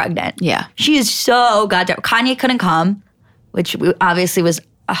goddamn pregnant. Yeah. She is so goddamn. Kanye couldn't come, which obviously was,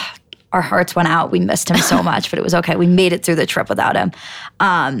 our hearts went out. We missed him so much, but it was okay. We made it through the trip without him.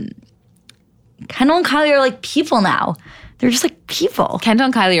 Kendall and Kylie are like people now. They're just like people. Kendall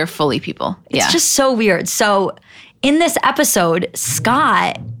and Kylie are fully people. It's just so weird. So in this episode,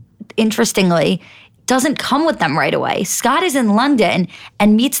 Scott, interestingly, doesn't come with them right away. Scott is in London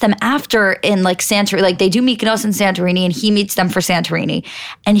and meets them after in like Santorini. Like they do Mykonos and Santorini, and he meets them for Santorini.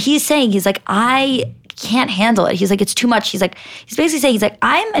 And he's saying, he's like, I can't handle it. He's like, it's too much. He's basically saying, he's like,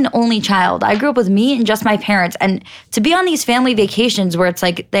 I'm an only child. I grew up with me and just my parents. And to be on these family vacations where it's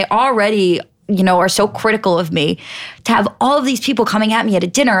like they already are so critical of me, to have all of these people coming at me at a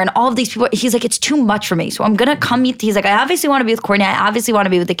dinner and all of these people, he's like, it's too much for me. So I'm going to come meet, he's like, I obviously want to be with Courtney. I obviously want to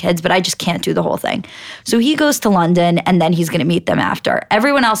be with the kids, but I just can't do the whole thing. So he goes to London and then he's going to meet them after.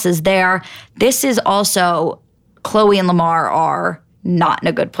 Everyone else is there. This is also, Chloe and Lamar are not in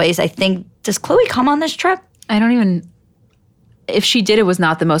a good place. I think, does Chloe come on this trip? If she did, it was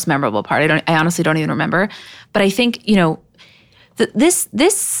not the most memorable part. I honestly don't even remember. But I think,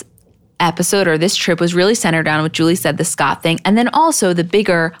 this episode or this trip was really centered around what Julie said, the Scott thing, and then also the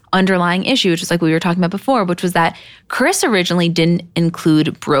bigger underlying issue, which is like we were talking about before, which was that Chris originally didn't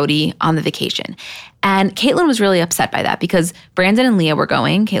include Brody on the vacation. And Caitlyn was really upset by that because Brandon and Leah were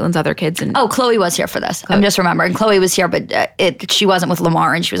going, Caitlyn's other kids. And Chloe was here for this. I'm just remembering. Chloe was here, but she wasn't with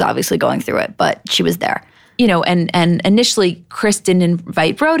Lamar, and she was obviously going through it, but she was there. And initially Chris didn't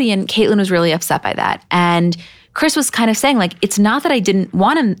invite Brody, and Caitlyn was really upset by that. And Chris was kind of saying, like, it's not that I didn't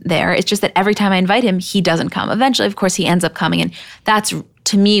want him there. It's just that every time I invite him, he doesn't come. Eventually, of course, he ends up coming. And that's,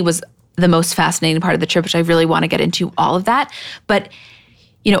 to me, was the most fascinating part of the trip, which I really want to get into all of that. But,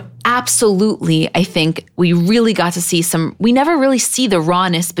 absolutely, I think we really got to see we never really see the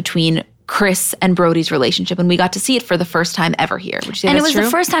rawness between Chris and Brody's relationship, and we got to see it for the first time ever here. And it was the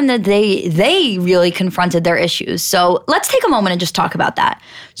first time that they really confronted their issues. So let's take a moment and just talk about that.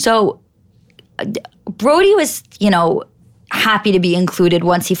 So Brody was, happy to be included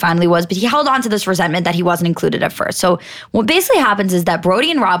once he finally was, but he held on to this resentment that he wasn't included at first. So what basically happens is that Brody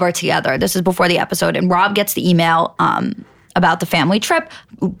and Rob are together. This is before the episode, and Rob gets the email about the family trip.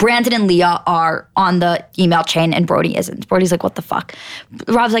 Brandon and Leah are on the email chain, and Brody isn't. Brody's like, what the fuck?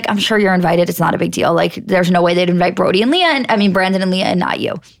 Rob's like, I'm sure you're invited. It's not a big deal. Like, there's no way they'd invite Brandon and Leah and not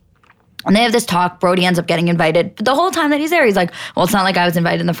you. And they have this talk. Brody ends up getting invited. But the whole time that he's there, he's like, well, it's not like I was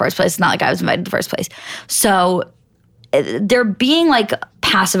invited in the first place. It's not like I was invited in the first place. So they're being like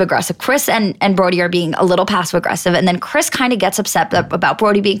passive aggressive. Chris and Brody are being a little passive aggressive. And then Chris kind of gets upset about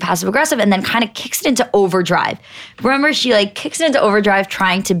Brody being passive aggressive and then kind of kicks it into overdrive. Remember, she like kicks it into overdrive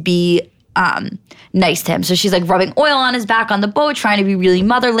trying to be nice to him. So she's like rubbing oil on his back on the boat, trying to be really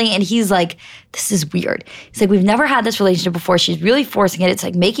motherly. And he's like, this is weird. He's like, we've never had this relationship before. She's really forcing it. It's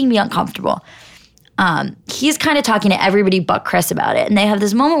like making me uncomfortable. He's kind of talking to everybody but Chris about it. And they have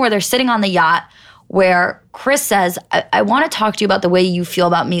this moment where they're sitting on the yacht where Chris says, I want to talk to you about the way you feel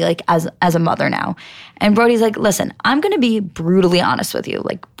about me, like as a mother now. And Brody's like, listen, I'm going to be brutally honest with you.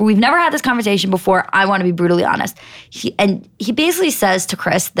 Like, we've never had this conversation before. I want to be brutally honest. He basically says to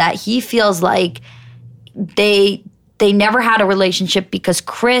Chris that he feels like they never had a relationship because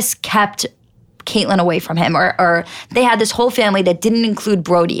Chris kept Caitlyn away from him, or they had this whole family that didn't include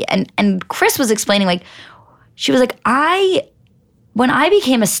Brody. And Chris was explaining, like, she was like, when I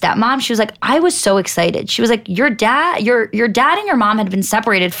became a stepmom, she was like, I was so excited. She was like, your dad and your mom had been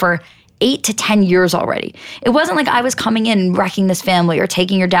separated for 8 to 10 years already. It wasn't like I was coming in and wrecking this family or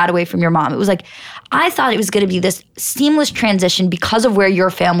taking your dad away from your mom. It was like, I thought it was going to be this seamless transition because of where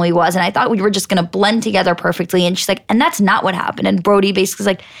your family was. And I thought we were just going to blend together perfectly. And she's like, and that's not what happened. And Brody basically is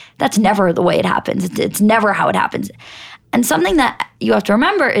like, that's never the way it happens. It's never how it happens. And something that you have to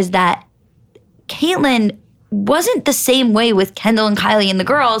remember is that Caitlyn wasn't the same way with Kendall and Kylie and the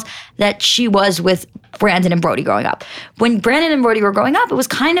girls that she was with Brandon and Brody growing up. When Brandon and Brody were growing up, it was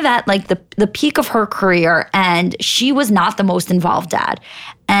kind of at like the peak of her career, and she was not the most involved dad.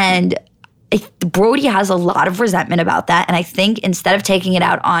 And Brody has a lot of resentment about that. And I think instead of taking it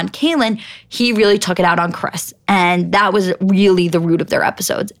out on Caitlyn, he really took it out on Chris. And that was really the root of their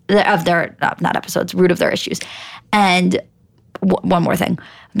root of their issues. And one more thing.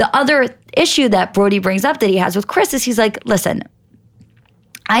 The other issue that Brody brings up that he has with Chris is he's like, listen,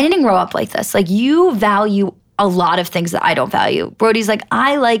 I didn't grow up like this. Like, you value a lot of things that I don't value. Brody's like,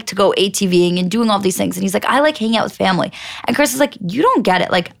 I like to go ATVing and doing all these things. And he's like, I like hanging out with family. And Chris is like, you don't get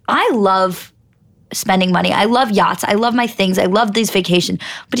it. Like, I love spending money. I love yachts. I love my things. I love these vacations.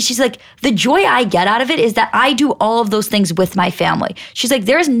 But she's like, the joy I get out of it is that I do all of those things with my family. She's like,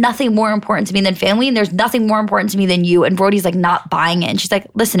 there's nothing more important to me than family, and there's nothing more important to me than you. And Brody's like, not buying it. And she's like,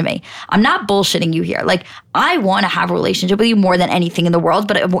 listen to me. I'm not bullshitting you here. Like, I want to have a relationship with you more than anything in the world,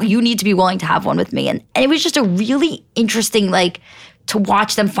 but you need to be willing to have one with me. And it was just a really interesting, like, to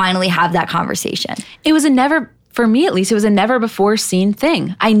watch them finally have that conversation. It was for me at least, it was a never before seen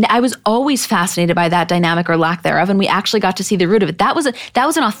thing. I was always fascinated by that dynamic or lack thereof, and we actually got to see the root of it. That was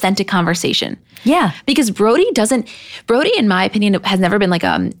an authentic conversation. Yeah. Because Brody, in my opinion, has never been like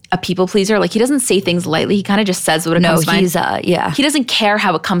a people pleaser. Like, he doesn't say things lightly. He kind of just says what it comes to mind. He doesn't care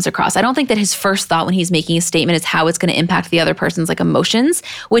how it comes across. I don't think that his first thought when he's making a statement is how it's going to impact the other person's like emotions,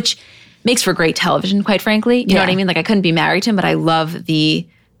 which makes for great television, quite frankly. You know what I mean? Like, I couldn't be married to him, but I love the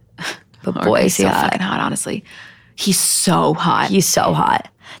boy. He's so fucking hot, honestly. He's so hot. He's so hot.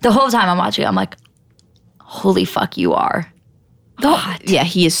 The whole time I'm watching, I'm like, holy fuck, you are hot. Yeah,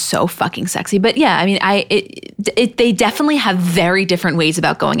 he is so fucking sexy. But yeah, I mean, they definitely have very different ways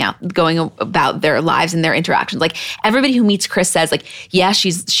about going about their lives and their interactions. Like, everybody who meets Chris says, like, yeah,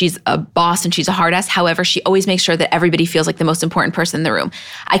 she's a boss and she's a hard ass. However, she always makes sure that everybody feels like the most important person in the room.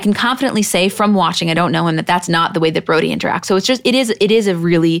 I can confidently say from watching, I don't know him, that that's not the way that Brody interacts. So it is a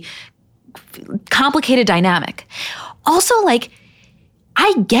really complicated dynamic. Also, like,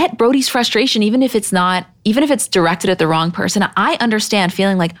 I get Brody's frustration, even if it's directed at the wrong person. I understand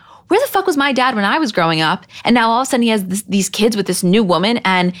feeling like, where the fuck was my dad when I was growing up? And now all of a sudden he has these kids with this new woman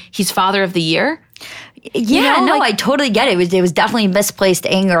and he's father of the year. Yeah, I totally get it. It was definitely misplaced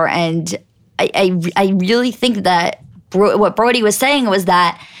anger. And I really think that what Brody was saying was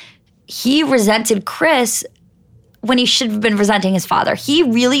that he resented Chris when he should have been resenting his father. He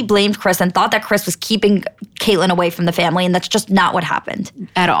really blamed Chris and thought that Chris was keeping Caitlyn away from the family, and that's just not what happened.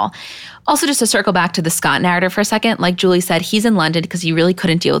 At all. Also, just to circle back to the Scott narrative for a second, like Julie said, he's in London because he really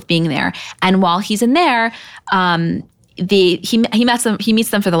couldn't deal with being there. And while he's in there, he meets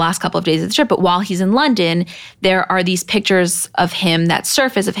them for the last couple of days of the trip, but while he's in London, there are these pictures of him that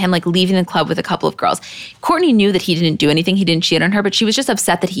surface of him like leaving the club with a couple of girls. Courtney knew that he didn't do anything, he didn't cheat on her, but she was just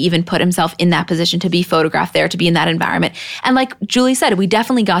upset that he even put himself in that position to be photographed there, to be in that environment. And like Julie said, we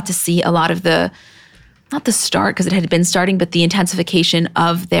definitely got to see a lot of not the start because it had been starting, but the intensification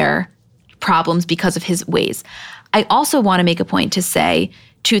of their problems because of his ways. I also want to make a point to say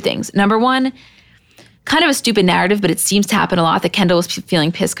two things. Number one, kind of a stupid narrative, but it seems to happen a lot that Kendall was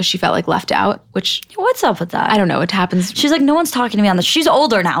feeling pissed because she felt like left out, which... What's up with that? I don't know. It happens. She's like, no one's talking to me on this. She's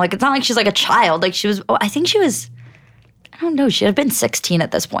older now. Like, it's not like she's like a child. Like, she was... I think she was... I don't know. She had been 16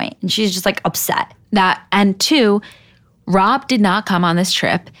 at this point, and she's just like upset. That, and two, Rob did not come on this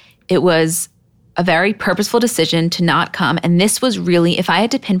trip. It was a very purposeful decision to not come, and this was really, if I had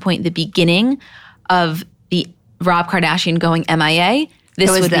to pinpoint the beginning of the Rob Kardashian going MIA... This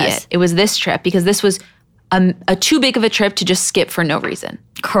would be it. It was this trip because this was a too big of a trip to just skip for no reason.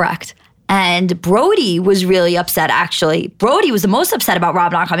 Correct. And Brody was really upset, actually. Brody was the most upset about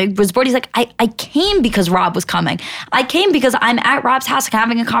Rob not coming because Brody's like, I came because Rob was coming. I came because I'm at Rob's house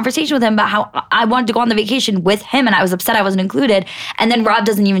having a conversation with him about how I wanted to go on the vacation with him and I was upset I wasn't included. And then Rob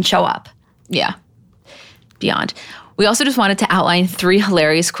doesn't even show up. Yeah. Beyond. We also just wanted to outline 3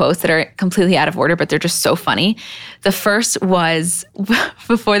 hilarious quotes that are completely out of order, but they're just so funny. The first was,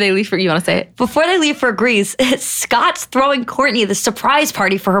 before they leave for, you want to say it? Before they leave for Greece, Scott's throwing Courtney the surprise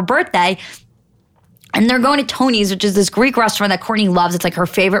party for her birthday. And they're going to Tony's, which is this Greek restaurant that Courtney loves. It's like her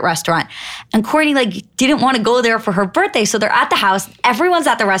favorite restaurant. And Courtney didn't want to go there for her birthday. So they're at the house. Everyone's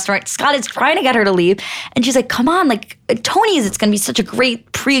at the restaurant. Scott is trying to get her to leave. And she's like, come on, Tony's, it's going to be such a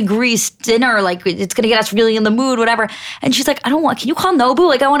great pre-greased dinner. It's going to get us really in the mood, whatever. And she's like, can you call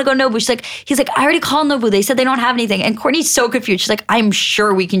Nobu? I want to go Nobu. He's like, I already called Nobu. They said they don't have anything. And Courtney's so confused. She's like, I'm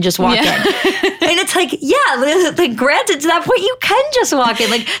sure we can just walk in. And it's granted, to that point, you can just walk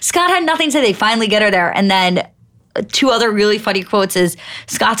in. Scott had nothing to say. They finally get her there. And then 2 other really funny quotes is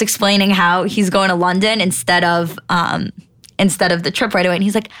Scott's explaining how he's going to London instead of the trip right away. And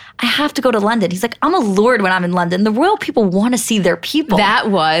he's like, I have to go to London. He's like, I'm a lord when I'm in London. The royal people want to see their people.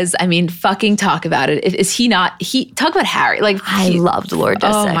 That was, fucking talk about it. Is he not, talk about Harry. I loved Lord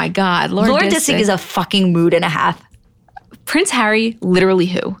Disick. Oh my God. Lord Disick is a fucking mood and a half. Prince Harry, literally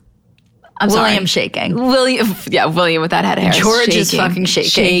who? William shaking. William with that head of hair. George is fucking shaking.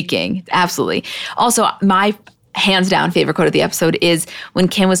 Shaking, absolutely. Also, my hands down favorite quote of the episode is when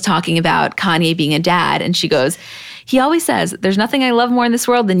Kim was talking about Kanye being a dad, and she goes, he always says, there's nothing I love more in this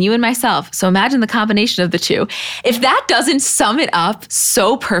world than you and myself. So imagine the combination of the two. If that doesn't sum it up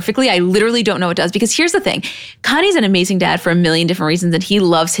so perfectly, I literally don't know what does. Because here's the thing. Kanye's an amazing dad for a million different reasons, and he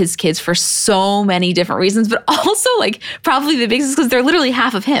loves his kids for so many different reasons, but also probably the biggest is because they're literally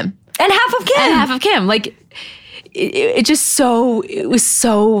half of him. And half of Kim. It was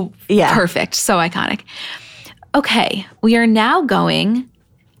so perfect, so iconic. Okay, we are now going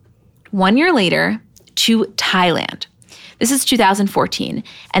 1 year later to Thailand. This is 2014,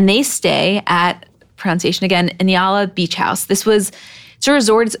 and they stay at, pronunciation again, Anyala Beach House. It's a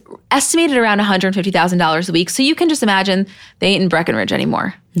resort. It's estimated around $150,000 a week, so you can just imagine they ain't in Breckenridge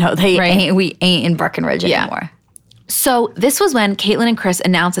anymore. No, we ain't in Breckenridge anymore. So this was when Caitlyn and Chris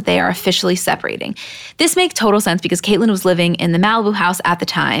announced that they are officially separating. This makes total sense because Caitlyn was living in the Malibu house at the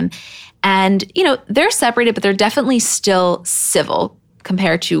time. And, they're separated, but they're definitely still civil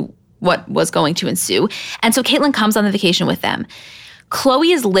compared to what was going to ensue. And so Caitlyn comes on the vacation with them.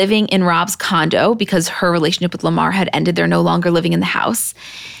 Khloe is living in Rob's condo because her relationship with Lamar had ended. They're no longer living in the house.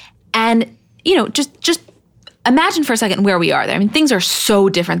 And, just imagine for a second where we are there. Things are so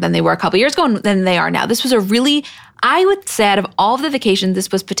different than they were a couple years ago than they are now. This was I would say out of all of the vacations,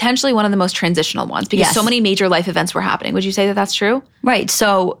 this was potentially one of the most transitional ones because so many major life events were happening. Would you say that that's true? Right.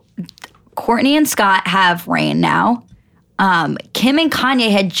 So Courtney and Scott have Reign now. Kim and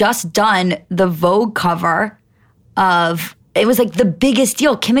Kanye had just done the Vogue cover of, it was the biggest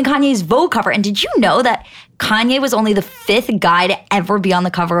deal, Kim and Kanye's Vogue cover. And did you know that Kanye was only the 5th guy to ever be on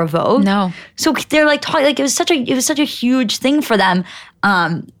the cover of Vogue? No. So they're talking, it was such a huge thing for them.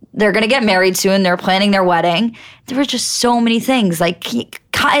 They're going to get married soon. They're planning their wedding. There were just so many things. Kendall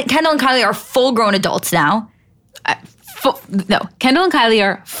and Kylie are full-grown adults now. No, Kendall and Kylie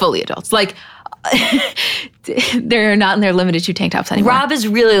are fully adults. They're not in their limited to tank tops anymore. Rob is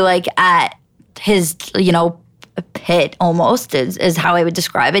really at his, pit almost is how I would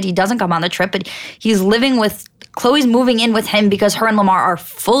describe it. He doesn't come on the trip, but he's living with Khloe's moving in with him because her and Lamar are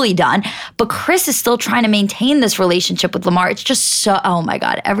fully done. But Chris is still trying to maintain this relationship with Lamar. It's just so, oh my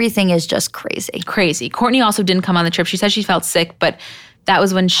God, everything is just crazy. Crazy. Courtney also didn't come on the trip. She said she felt sick, but that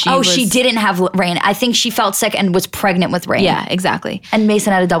was when she didn't have Reign. I think she felt sick and was pregnant with Reign. Yeah, exactly. And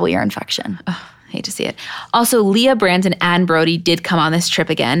Mason had a double ear infection. Hate to see it. Also, Leah Brandon and Brody did come on this trip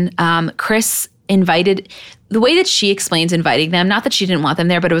again. Chris invited, the way that she explains inviting them, not that she didn't want them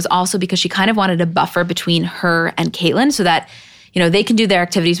there, but it was also because she kind of wanted a buffer between her and Caitlyn so that, they can do their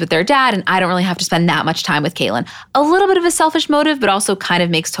activities with their dad and I don't really have to spend that much time with Caitlyn. A little bit of a selfish motive, but also kind of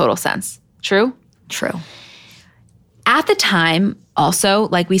makes total sense. True? True. At the time, also,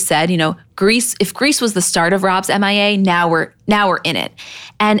 like we said, if Greece was the start of Rob's MIA, now we're in it.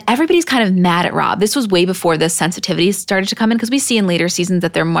 And everybody's kind of mad at Rob. This was way before the sensitivities started to come in because we see in later seasons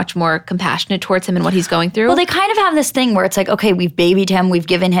that they're much more compassionate towards him and what he's going through. Well, they kind of have this thing where it's okay, we've babied him, we've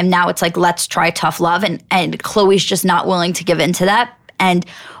given him, now it's let's try tough love. And Khloe's just not willing to give into that. And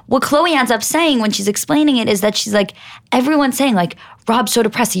what Khloe ends up saying when she's explaining it is that she's everyone's saying Rob's so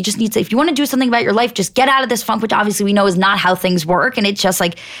depressed. He just needs to, if you want to do something about your life, just get out of this funk, which obviously we know is not how things work. And it's just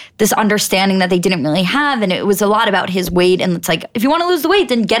this understanding that they didn't really have. And it was a lot about his weight. And it's if you want to lose the weight,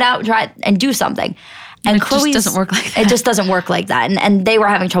 then get out, try and do something. And it just doesn't work like that. It just doesn't work like that. And they were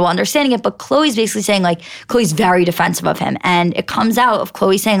having trouble understanding it. But Khloe's basically saying Khloe's very defensive of him. And it comes out of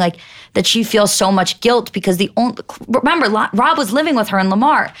Khloe saying that she feels so much guilt because remember, Rob was living with her and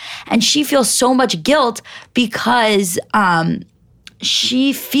Lamar. And she feels so much guilt because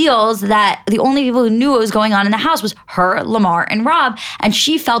she feels that the only people who knew what was going on in the house was her, Lamar, and Rob. And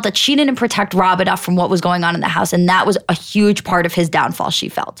she felt that she didn't protect Rob enough from what was going on in the house. And that was a huge part of his downfall, she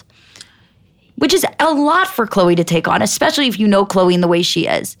felt. which is a lot for Khloe to take on, especially if you know Khloe in the way she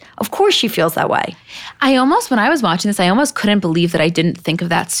is. Of course she feels that way. When I was watching this, I almost couldn't believe that I didn't think of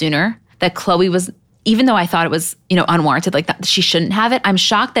that sooner, that Khloe was, even though I thought it was, unwarranted, like that she shouldn't have it, I'm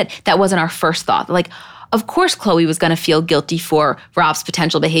shocked that that wasn't our first thought. Like, of course Khloe was going to feel guilty for Rob's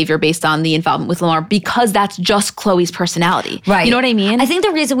potential behavior based on the involvement with Lamar because that's just Khloe's personality. Right. You know what I mean? I think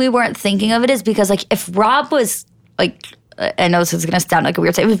the reason we weren't thinking of it is because, like, if Rob was, like, I know this is going to sound like a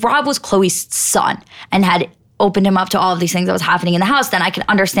weird thing, if Rob was Khloe's son and had opened him up to all of these things that was happening in the house, then I can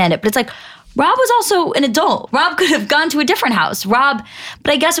understand it. But it's like, Rob was also an adult. Rob could have gone to a different house. But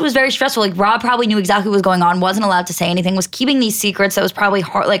I guess it was very stressful. Like, Rob probably knew exactly what was going on, wasn't allowed to say anything, was keeping these secrets that was probably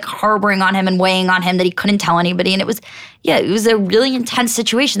harboring on him and weighing on him that he couldn't tell anybody. And it was a really intense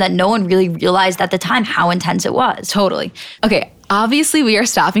situation that no one really realized at the time how intense it was. Totally. Okay, obviously we are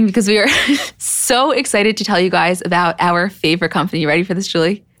stopping because we are so excited to tell you guys about our favorite company. You ready for this,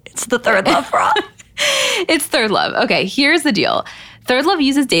 Julie? It's the Third Love bra. It's Third Love. Okay, here's the deal. Third Love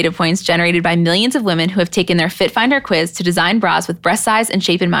uses data points generated by millions of women who have taken their Fit Finder quiz to design bras with breast size and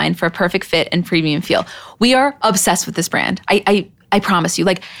shape in mind for a perfect fit and premium feel. We are obsessed with this brand. I promise you.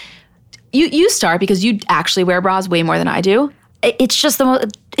 Like, you start because you actually wear bras way more than I do. It's just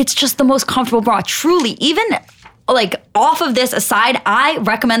the most comfortable bra. Truly, even like off of this aside, I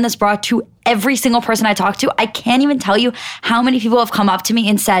recommend this bra to every single person I talk to. I can't even tell you how many people have come up to me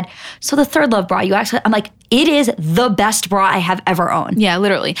and said, so the Third Love bra, I'm like, it is the best bra I have ever owned. Yeah,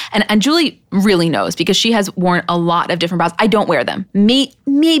 literally. And Julie really knows because she has worn a lot of different bras. I don't wear them.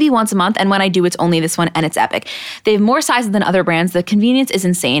 Maybe once a month. And when I do, it's only this one and it's epic. They have more sizes than other brands. The convenience is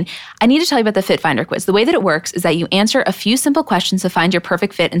insane. I need to tell you about the Fit Finder quiz. The way that it works is that you answer a few simple questions to find your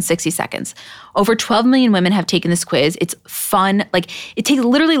perfect fit in 60 seconds. Over 12 million women have taken this quiz. It's fun. Like, it takes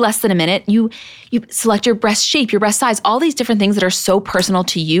literally less than a minute. You select your breast shape, your breast size, all these different things that are so personal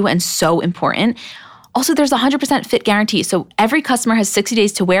to you and so important. Also, there's a 100% fit guarantee. So every customer has 60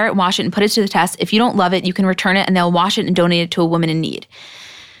 days to wear it, wash it, and put it to the test. If you don't love it, you can return it and they'll wash it and donate it to a woman in need.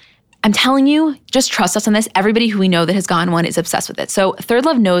 I'm telling you, just trust us on this. Everybody who we know that has gotten one is obsessed with it. So Third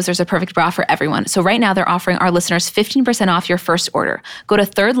Love knows there's a perfect bra for everyone. So right now they're offering our listeners 15% off your first order. Go to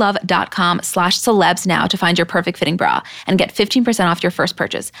thirdlove.com/celebs now to find your perfect fitting bra and get 15% off your first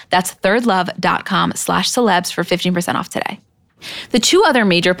purchase. That's thirdlove.com/celebs for 15% off today. The two other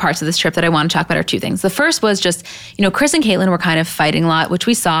major parts of this trip that I want to talk about are two things. The first was just, Chris and Caitlyn were kind of fighting a lot, which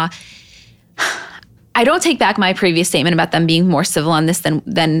we saw. I don't take back my previous statement about them being more civil on this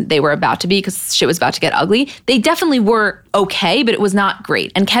than they were about to be because shit was about to get ugly. They definitely were okay, but it was not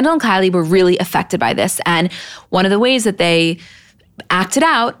great. And Kendall and Kylie were really affected by this. And one of the ways that they acted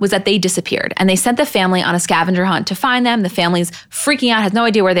out was that they disappeared and they sent the family on a scavenger hunt to find them. The family's freaking out, has no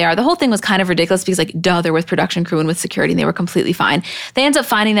idea where they are. The whole thing was kind of ridiculous because they're with production crew and with security and they were completely fine. They end up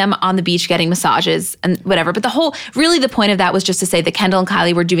finding them on the beach getting massages and whatever. But the point of that was just to say that Kendall and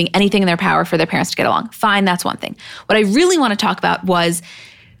Kylie were doing anything in their power for their parents to get along. Fine, that's one thing. What I really want to talk about was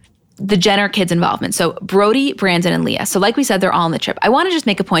the Jenner kids' involvement. So Brody, Brandon, and Leah. So like we said, they're all on the trip. I want to just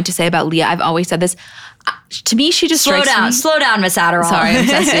make a point to say about Leah. I've always said this. To me, she just strikes me. Slow down, Miss Adderall. Sorry,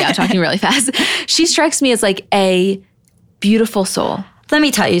 I'm talking really fast. She strikes me as like a beautiful soul. Let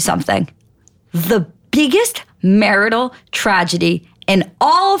me tell you something. The biggest marital tragedy in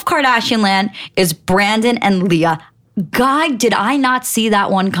all of Kardashian land is Brandon and Leah. God, did I not see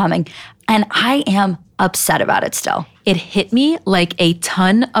that one coming? And I am upset about it still. It hit me like a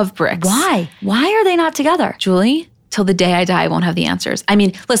ton of bricks. Why? Why are they not together? Julie, till the day I die, I won't have the answers. I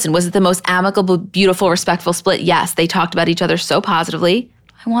mean, listen, was it the most amicable, beautiful, respectful split? Yes, they talked about each other so positively.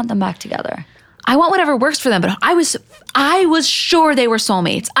 I want them back together. I want whatever works for them, but I was sure they were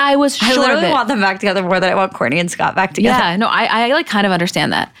soulmates. I was sure of it. I literally want them back together more than I want Kourtney and Scott back together. Yeah, no, I like kind of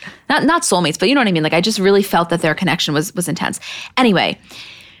understand that. Not soulmates, but you know what I mean? Like, I just really felt that their connection was intense. Anyway.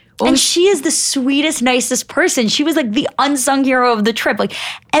 And she is the sweetest, nicest person. She was like the unsung hero of the trip. Like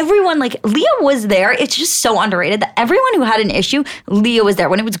everyone, like Leah was there. It's just so underrated that everyone who had an issue, Leah was there.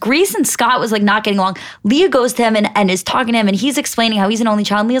 When it was Grease and Scott was like not getting along, Leah goes to him and is talking to him and he's explaining how he's an only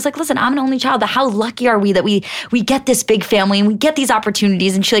child. And Leah's like, listen, I'm an only child. How lucky are we that we get this big family and we get these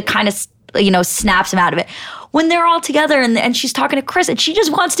opportunities? And she like kind of, snaps him out of it. When they're all together and she's talking to Chris and she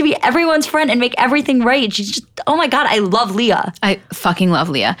just wants to be everyone's friend and make everything right. She's just, oh my God, I love Leah. I fucking love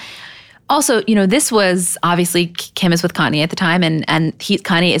Leah. Also, this was obviously Kim is with Kanye at the time and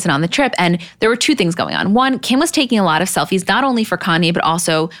Kanye isn't on the trip. And there were two things going on. One, Kim was taking a lot of selfies, not only for Kanye, but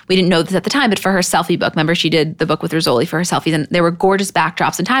also, we didn't know this at the time, but for her selfie book. Remember, she did the book with Rizzoli for her selfies and there were gorgeous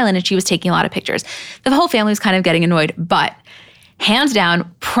backdrops in Thailand and she was taking a lot of pictures. The whole family was kind of getting annoyed, but hands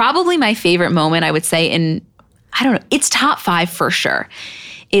down, probably my favorite moment, I would say it's top 5 for sure,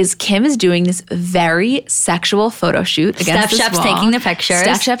 is Kim is doing this very sexual photo shoot against this Steph Chef's wall. taking the pictures.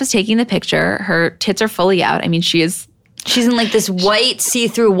 Steph Chef is taking the picture. Her tits are fully out. I mean, she's in like this white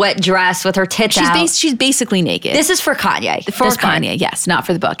see-through wet dress with her tits out. She's basically naked. This is for Kanye. For Kanye, yes, not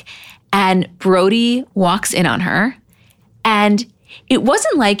for the book. And Brody walks in on her, and it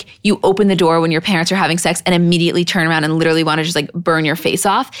wasn't like you open the door when your parents are having sex and immediately turn around and literally want to just like burn your face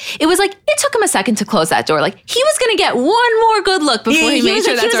off. It was like, it took him a second to close that door. Like he was going to get one more good look before he made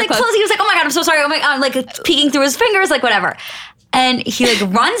sure that door closed. He was like, oh my God, I'm so sorry. Oh my God, I'm like peeking through his fingers, like whatever. And he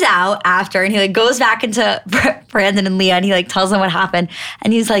like runs out after and he like goes back into Brandon and Leah and he like tells them what happened.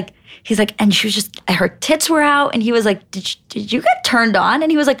 And he's like, and she was just, her tits were out. And he was like, did you get turned on?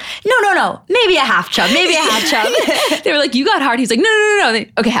 And he was like, no, maybe a half chub. They were like, you got hard. He's like, no.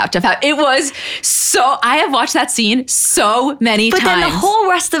 Okay, half chub. I have watched that scene so many times. But then the whole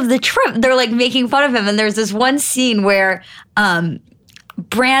rest of the trip, they're like making fun of him. And there's this one scene where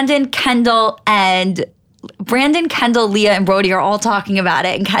Brandon, Kendall, Leah, and Brody are all talking about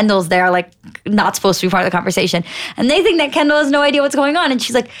it. And Kendall's there, like, not supposed to be part of the conversation. And they think that Kendall has no idea what's going on. And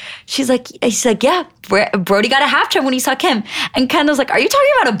she's like, yeah, Brody got a half chub when he saw Kim. And Kendall's like, are you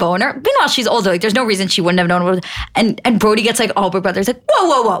talking about a boner? Meanwhile, she's older. Like, there's no reason she wouldn't have known what it was. And Brody gets like, oh, Big Brother's like,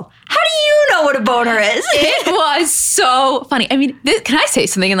 whoa. How do you know what a boner is? It was so funny. I mean, can I say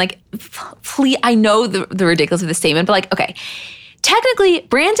something? And like, please, I know the ridiculous of the statement, but like, okay. Technically,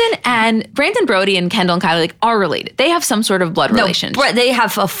 Brandon, Brody, and Kendall and Kylie like are related. They have some sort of blood relation. They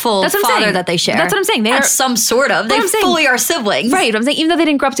have a full father that they share. That's what I'm saying. That's some sort of. They fully are siblings. Right. I'm saying even though they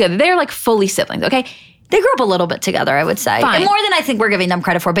didn't grow up together, they're like fully siblings. Okay. They grew up a little bit together, I would say. Fine. And more than I think we're giving them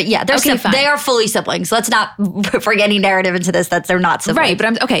credit for. But yeah, they are fully siblings. Let's not bring any narrative into this that they're not siblings. Right.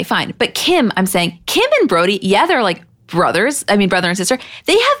 But okay, fine. But Kim and Brody, yeah, they're like brothers. I mean, brother and sister.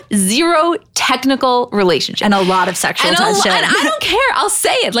 They have zero technical relationship. And a lot of sexual tension. And I don't care. I'll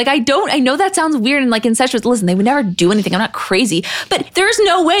say it. Like, I know that sounds weird and like incestuous. Listen, they would never do anything. I'm not crazy. But there's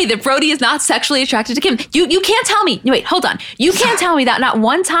no way that Brody is not sexually attracted to Kim. You can't tell me. Wait, hold on. You can't tell me that not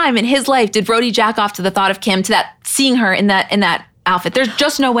one time in his life did Brody jack off to the thought of Kim, to that seeing her in that outfit. There's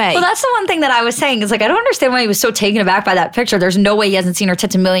just no way. Well, that's the one thing that I was saying is like, I don't understand why he was so taken aback by that picture. There's no way he hasn't seen her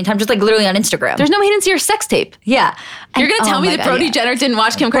tits a million times, just like literally on Instagram. There's no way he didn't see her sex tape. Yeah. You're going to tell me that Brody Jenner didn't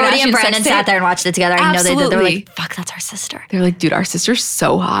watch Kim Kardashian's Brody and Brandon sat there and watched it together. I know they did. They were like, fuck, that's our sister. They're like, dude, our sister's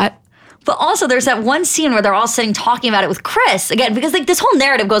so hot. But also there's that one scene where they're all sitting talking about it with Chris again, because like this whole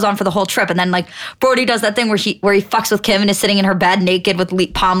narrative goes on for the whole trip. And then like Brody does that thing where he fucks with Kim and is sitting in her bed naked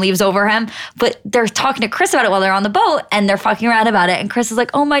with palm leaves over him. But they're talking to Chris about it while they're on the boat and they're fucking around about it. And Chris is like,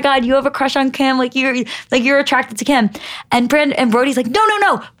 oh my God, you have a crush on Kim. Like you're attracted to Kim. And Brody's like,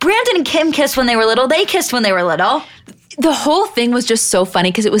 no. Brandon and Kim kissed when they were little. They kissed when they were little. The whole thing was just so funny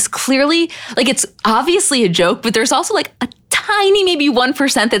because it was clearly like, it's obviously a joke, but there's also like a tiny maybe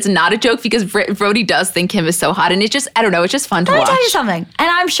 1% that's not a joke because Brody does think Kim is so hot. And it's just, I don't know, it's just fun to watch. Let me tell you something. And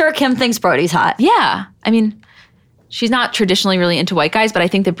I'm sure Kim thinks Brody's hot. Yeah. I mean, she's not traditionally really into white guys, but I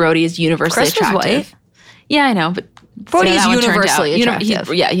think that Brody is universally attractive. White. Yeah, I know. But Brody is universally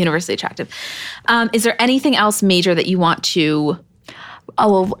attractive. Universally attractive. Is there anything else major that you want to...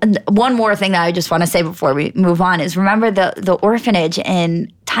 Oh, well, one more thing that I just want to say before we move on is remember the orphanage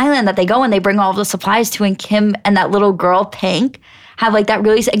in Thailand that they go and they bring all the supplies to, and Kim and that little girl, Pink, have like that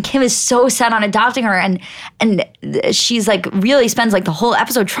really, and Kim is so set on adopting her, and she's like really spends like the whole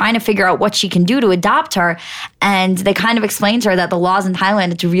episode trying to figure out what she can do to adopt her, and they kind of explain to her that the laws in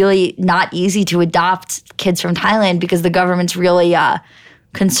Thailand, it's really not easy to adopt kids from Thailand because the government's really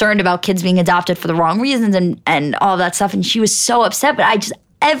concerned about kids being adopted for the wrong reasons and all of that stuff. And she was so upset. But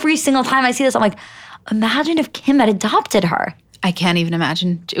every single time I see this, I'm like, imagine if Kim had adopted her. I can't even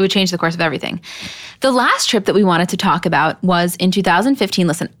imagine. It would change the course of everything. The last trip that we wanted to talk about was in 2015.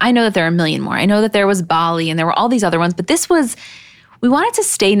 Listen, I know that there are a million more. I know that there was Bali and there were all these other ones, but we wanted to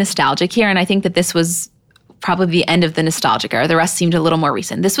stay nostalgic here. And I think that this was probably the end of the nostalgic era. The rest seemed a little more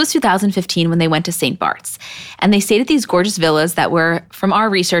recent. This was 2015 when they went to St. Bart's. And they stayed at these gorgeous villas that were, from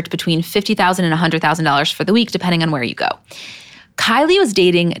our research, between $50,000 and $100,000 for the week, depending on where you go. Kylie was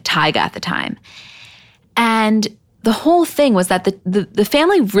dating Tyga at the time. And the whole thing was that the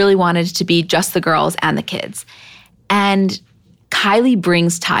family really wanted it to be just the girls and the kids. And Kylie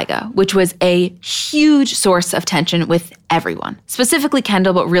brings Tyga, which was a huge source of tension with everyone, specifically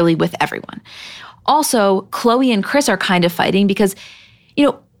Kendall, but really with everyone. Also, Chloe and Chris are kind of fighting because,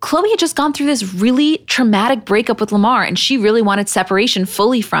 Chloe had just gone through this really traumatic breakup with Lamar, and she really wanted separation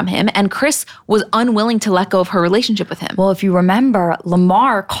fully from him, and Chris was unwilling to let go of her relationship with him. Well, if you remember,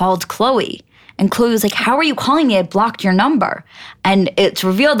 Lamar called Chloe, And Chloe was like, how are you calling me? I blocked your number. And it's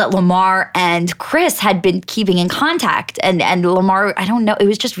revealed that Lamar and Chris had been keeping in contact. And Lamar, I don't know, it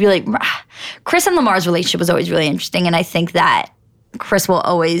was just really, Chris and Lamar's relationship was always really interesting. And I think that Chris will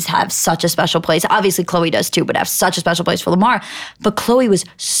always have such a special place. Obviously, Chloe does too, but have such a special place for Lamar. But Chloe was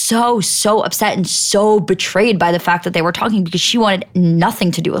so upset and so betrayed by the fact that they were talking because she wanted nothing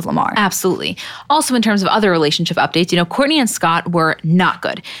to do with Lamar. Absolutely. Also, in terms of other relationship updates, Courtney and Scott were not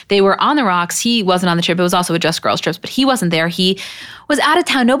good. They were on the rocks. He wasn't on the trip. It was also a Just Girls trip, but he wasn't there. He was out of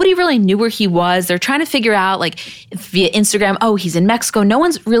town. Nobody really knew where he was. They're trying to figure out, like, via Instagram, oh, he's in Mexico. No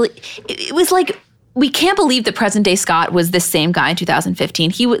one's really, it was like, we can't believe that present-day Scott was this same guy in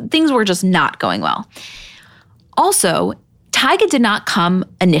 2015. Things were just not going well. Also, Tyga did not come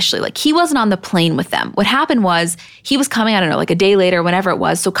initially. Like, he wasn't on the plane with them. What happened was he was coming, I don't know, like a day later, whenever it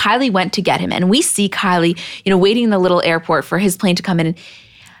was. So Kylie went to get him. And we see Kylie, waiting in the little airport for his plane to come in. And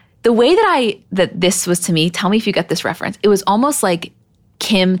the way that this was to me, tell me if you get this reference, it was almost like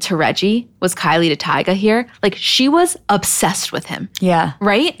Kim to Reggie was Kylie to Tyga here. Like, she was obsessed with him. Yeah.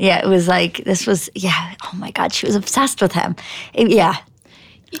 Right? Yeah, it was like, oh my God, she was obsessed with him. Yeah.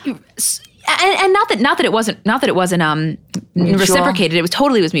 And not that it wasn't reciprocated. It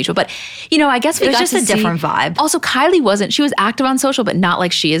was mutual. But I guess it was just a different vibe. Also, Kylie she was active on social, but not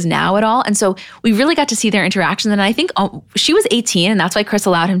like she is now at all. And so we really got to see their interactions. And I think she was 18, and that's why Chris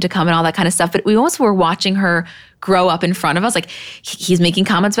allowed him to come and all that kind of stuff. But we almost were watching her grow up in front of us. Like, he's making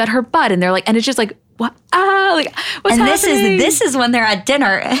comments about her butt, and they're like, and it's just like, what? Like, what's happening? This is when they're at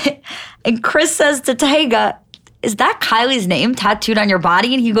dinner, and Chris says to Tyga, is that Kylie's name tattooed on your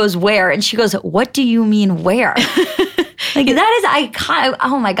body? And he goes, where? And she goes, what do you mean where? Like, that is iconic.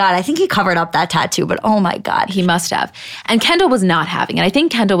 Oh my God. I think he covered up that tattoo, but oh my God. He must have. And Kendall was not having it. I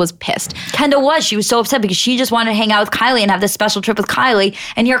think Kendall was pissed. Kendall was. She was so upset because she just wanted to hang out with Kylie and have this special trip with Kylie.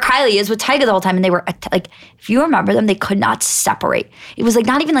 And here Kylie is with Tyga the whole time. And they were like, if you remember them, they could not separate. It was like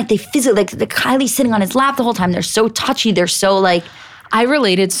not even like they physically, like the Kylie sitting on his lap the whole time. They're so touchy. They're so like, I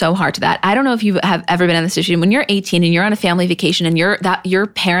related so hard to that. I don't know if you have ever been in this situation. When you're 18 and you're on a family vacation and your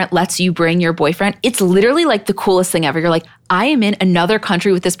parent lets you bring your boyfriend, it's literally like the coolest thing ever. You're like, I am in another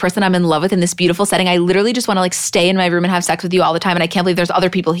country with this person I'm in love with in this beautiful setting. I literally just want to like stay in my room and have sex with you all the time. And I can't believe there's other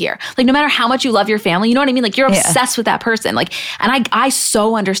people here. Like, no matter how much you love your family, you know what I mean? Like, you're obsessed with that person. Like, and I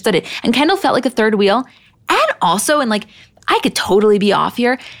so understood it. And Kendall felt like a third wheel. And also, and like, I could totally be off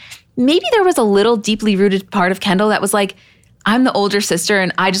here. Maybe there was a little deeply rooted part of Kendall that was like, I'm the older sister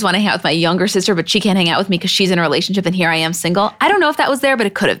and I just want to hang out with my younger sister, but she can't hang out with me because she's in a relationship and here I am single. I don't know if that was there, but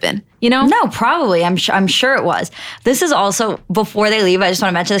it could have been, No, probably. I'm sure it was. This is also, before they leave, I just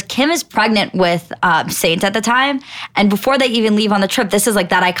want to mention this. Kim is pregnant with Saint at the time. And before they even leave on the trip, this is like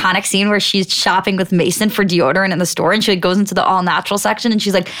that iconic scene where she's shopping with Mason for deodorant in the store. And she like goes into the all natural section and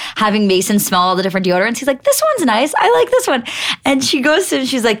she's like having Mason smell all the different deodorants. He's like, this one's nice. I like this one. And she goes to him,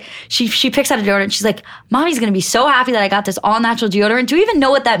 she's like, she picks out a deodorant. She's like, Mommy's going to be so happy that I got this all natural deodorant. Do you even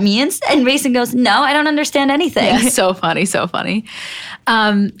know what that means? And Mason goes, no, I don't understand anything. Yeah, so funny, so funny.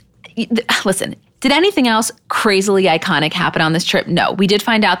 Listen, did anything else crazily iconic happen on this trip? No. We did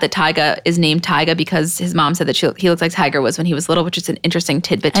find out that Tyga is named Tyga because his mom said that he looked like Tiger Woods when he was little, which is an interesting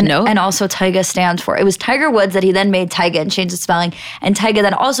tidbit to note. And also Tyga stands for, it was Tiger Woods that he then made Tyga and changed the spelling. And Tyga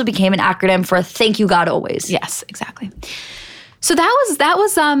then also became an acronym for Thank You God Always. Yes, exactly. So that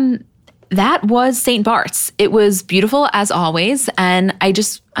was St. Bart's. It was beautiful as always. And I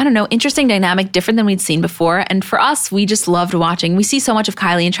don't know, interesting dynamic, different than we'd seen before. And for us, we just loved watching. We see so much of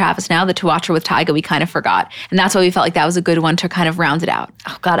Kylie and Travis now that to watch her with Tyga, we kind of forgot. And that's why we felt like that was a good one to kind of round it out.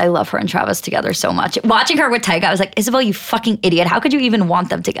 Oh God, I love her and Travis together so much. Watching her with Tyga, I was like, Isabel, you fucking idiot. How could you even want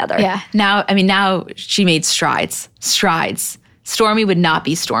them together? Yeah. Now she made strides. Stormy would not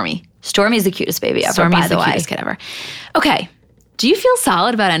be Stormy. Stormy's the cutest baby ever, Stormy's by the way. Cutest kid ever. Okay. Do you feel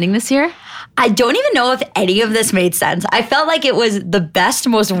solid about ending this year? I don't even know if any of this made sense. I felt like it was the best,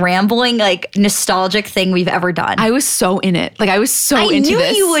 most rambling, like nostalgic thing we've ever done. I was so in it. Like I was so into this.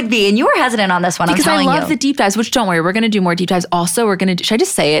 I knew you would be, and you were hesitant on this one. Because I love the deep dives, which don't worry, we're going to do more deep dives. Also, we're going to should I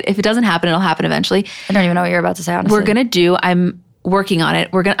just say it? If it doesn't happen, it'll happen eventually. I don't even know what you're about to say, honestly. I'm working on it.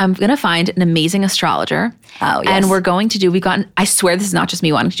 I'm going to find an amazing astrologer. Oh, yes. And we're going to do, I swear this is not just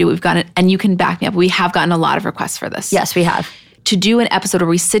me wanting to do, we've gotten, and you can back me up. We have gotten a lot of requests for this. Yes, we have. To do an episode where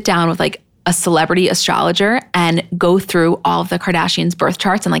we sit down with like a celebrity astrologer and go through all of the Kardashians' birth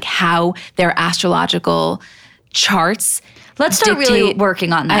charts and like how their astrological charts Let's start really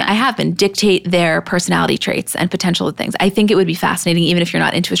working on that. I have been. Dictate their personality traits and potential things. I think it would be fascinating, even if you're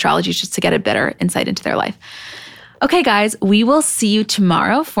not into astrology, just to get a better insight into their life. Okay, guys, we will see you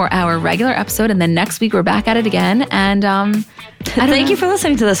tomorrow for our regular episode. And then next week, we're back at it again. And thank you for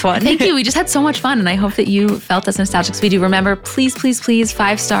listening to this one. Thank you. We just had so much fun. And I hope that you felt as nostalgic as we do. Remember, please,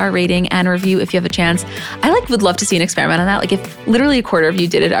 5-star rating and review if you have a chance. I would love to see an experiment on that. Like if literally a quarter of you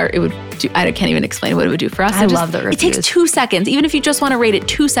did it, it would do, I can't even explain what it would do for us. I love the reviews. It takes 2 seconds. Even if you just want to rate it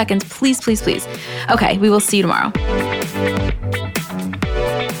 2 seconds, please. Okay, we will see you tomorrow.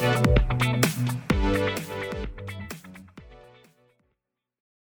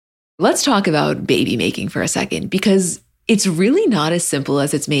 Let's talk about baby making for a second, because it's really not as simple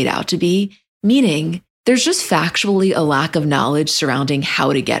as it's made out to be, meaning there's just factually a lack of knowledge surrounding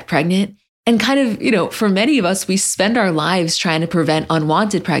how to get pregnant. And kind of, for many of us, we spend our lives trying to prevent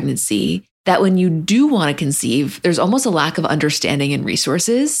unwanted pregnancy, that when you do want to conceive, there's almost a lack of understanding and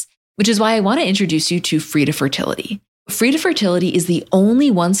resources, which is why I want to introduce you to Frida Fertility. Frida Fertility is the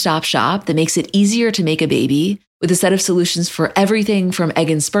only one-stop shop that makes it easier to make a baby, with a set of solutions for everything from egg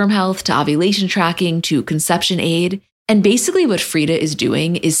and sperm health to ovulation tracking to conception aid. And basically what Frida is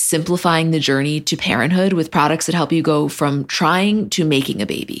doing is simplifying the journey to parenthood with products that help you go from trying to making a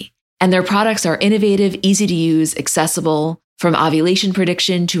baby. And their products are innovative, easy to use, accessible, from ovulation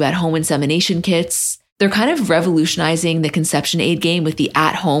prediction to at-home insemination kits. They're kind of revolutionizing the conception aid game with the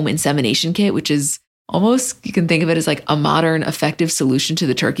at-home insemination kit, which is almost, you can think of it as like a modern, effective solution to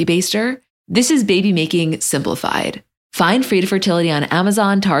the turkey baster. This is baby making simplified. Find Frida Fertility on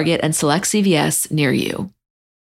Amazon, Target, and select CVS near you.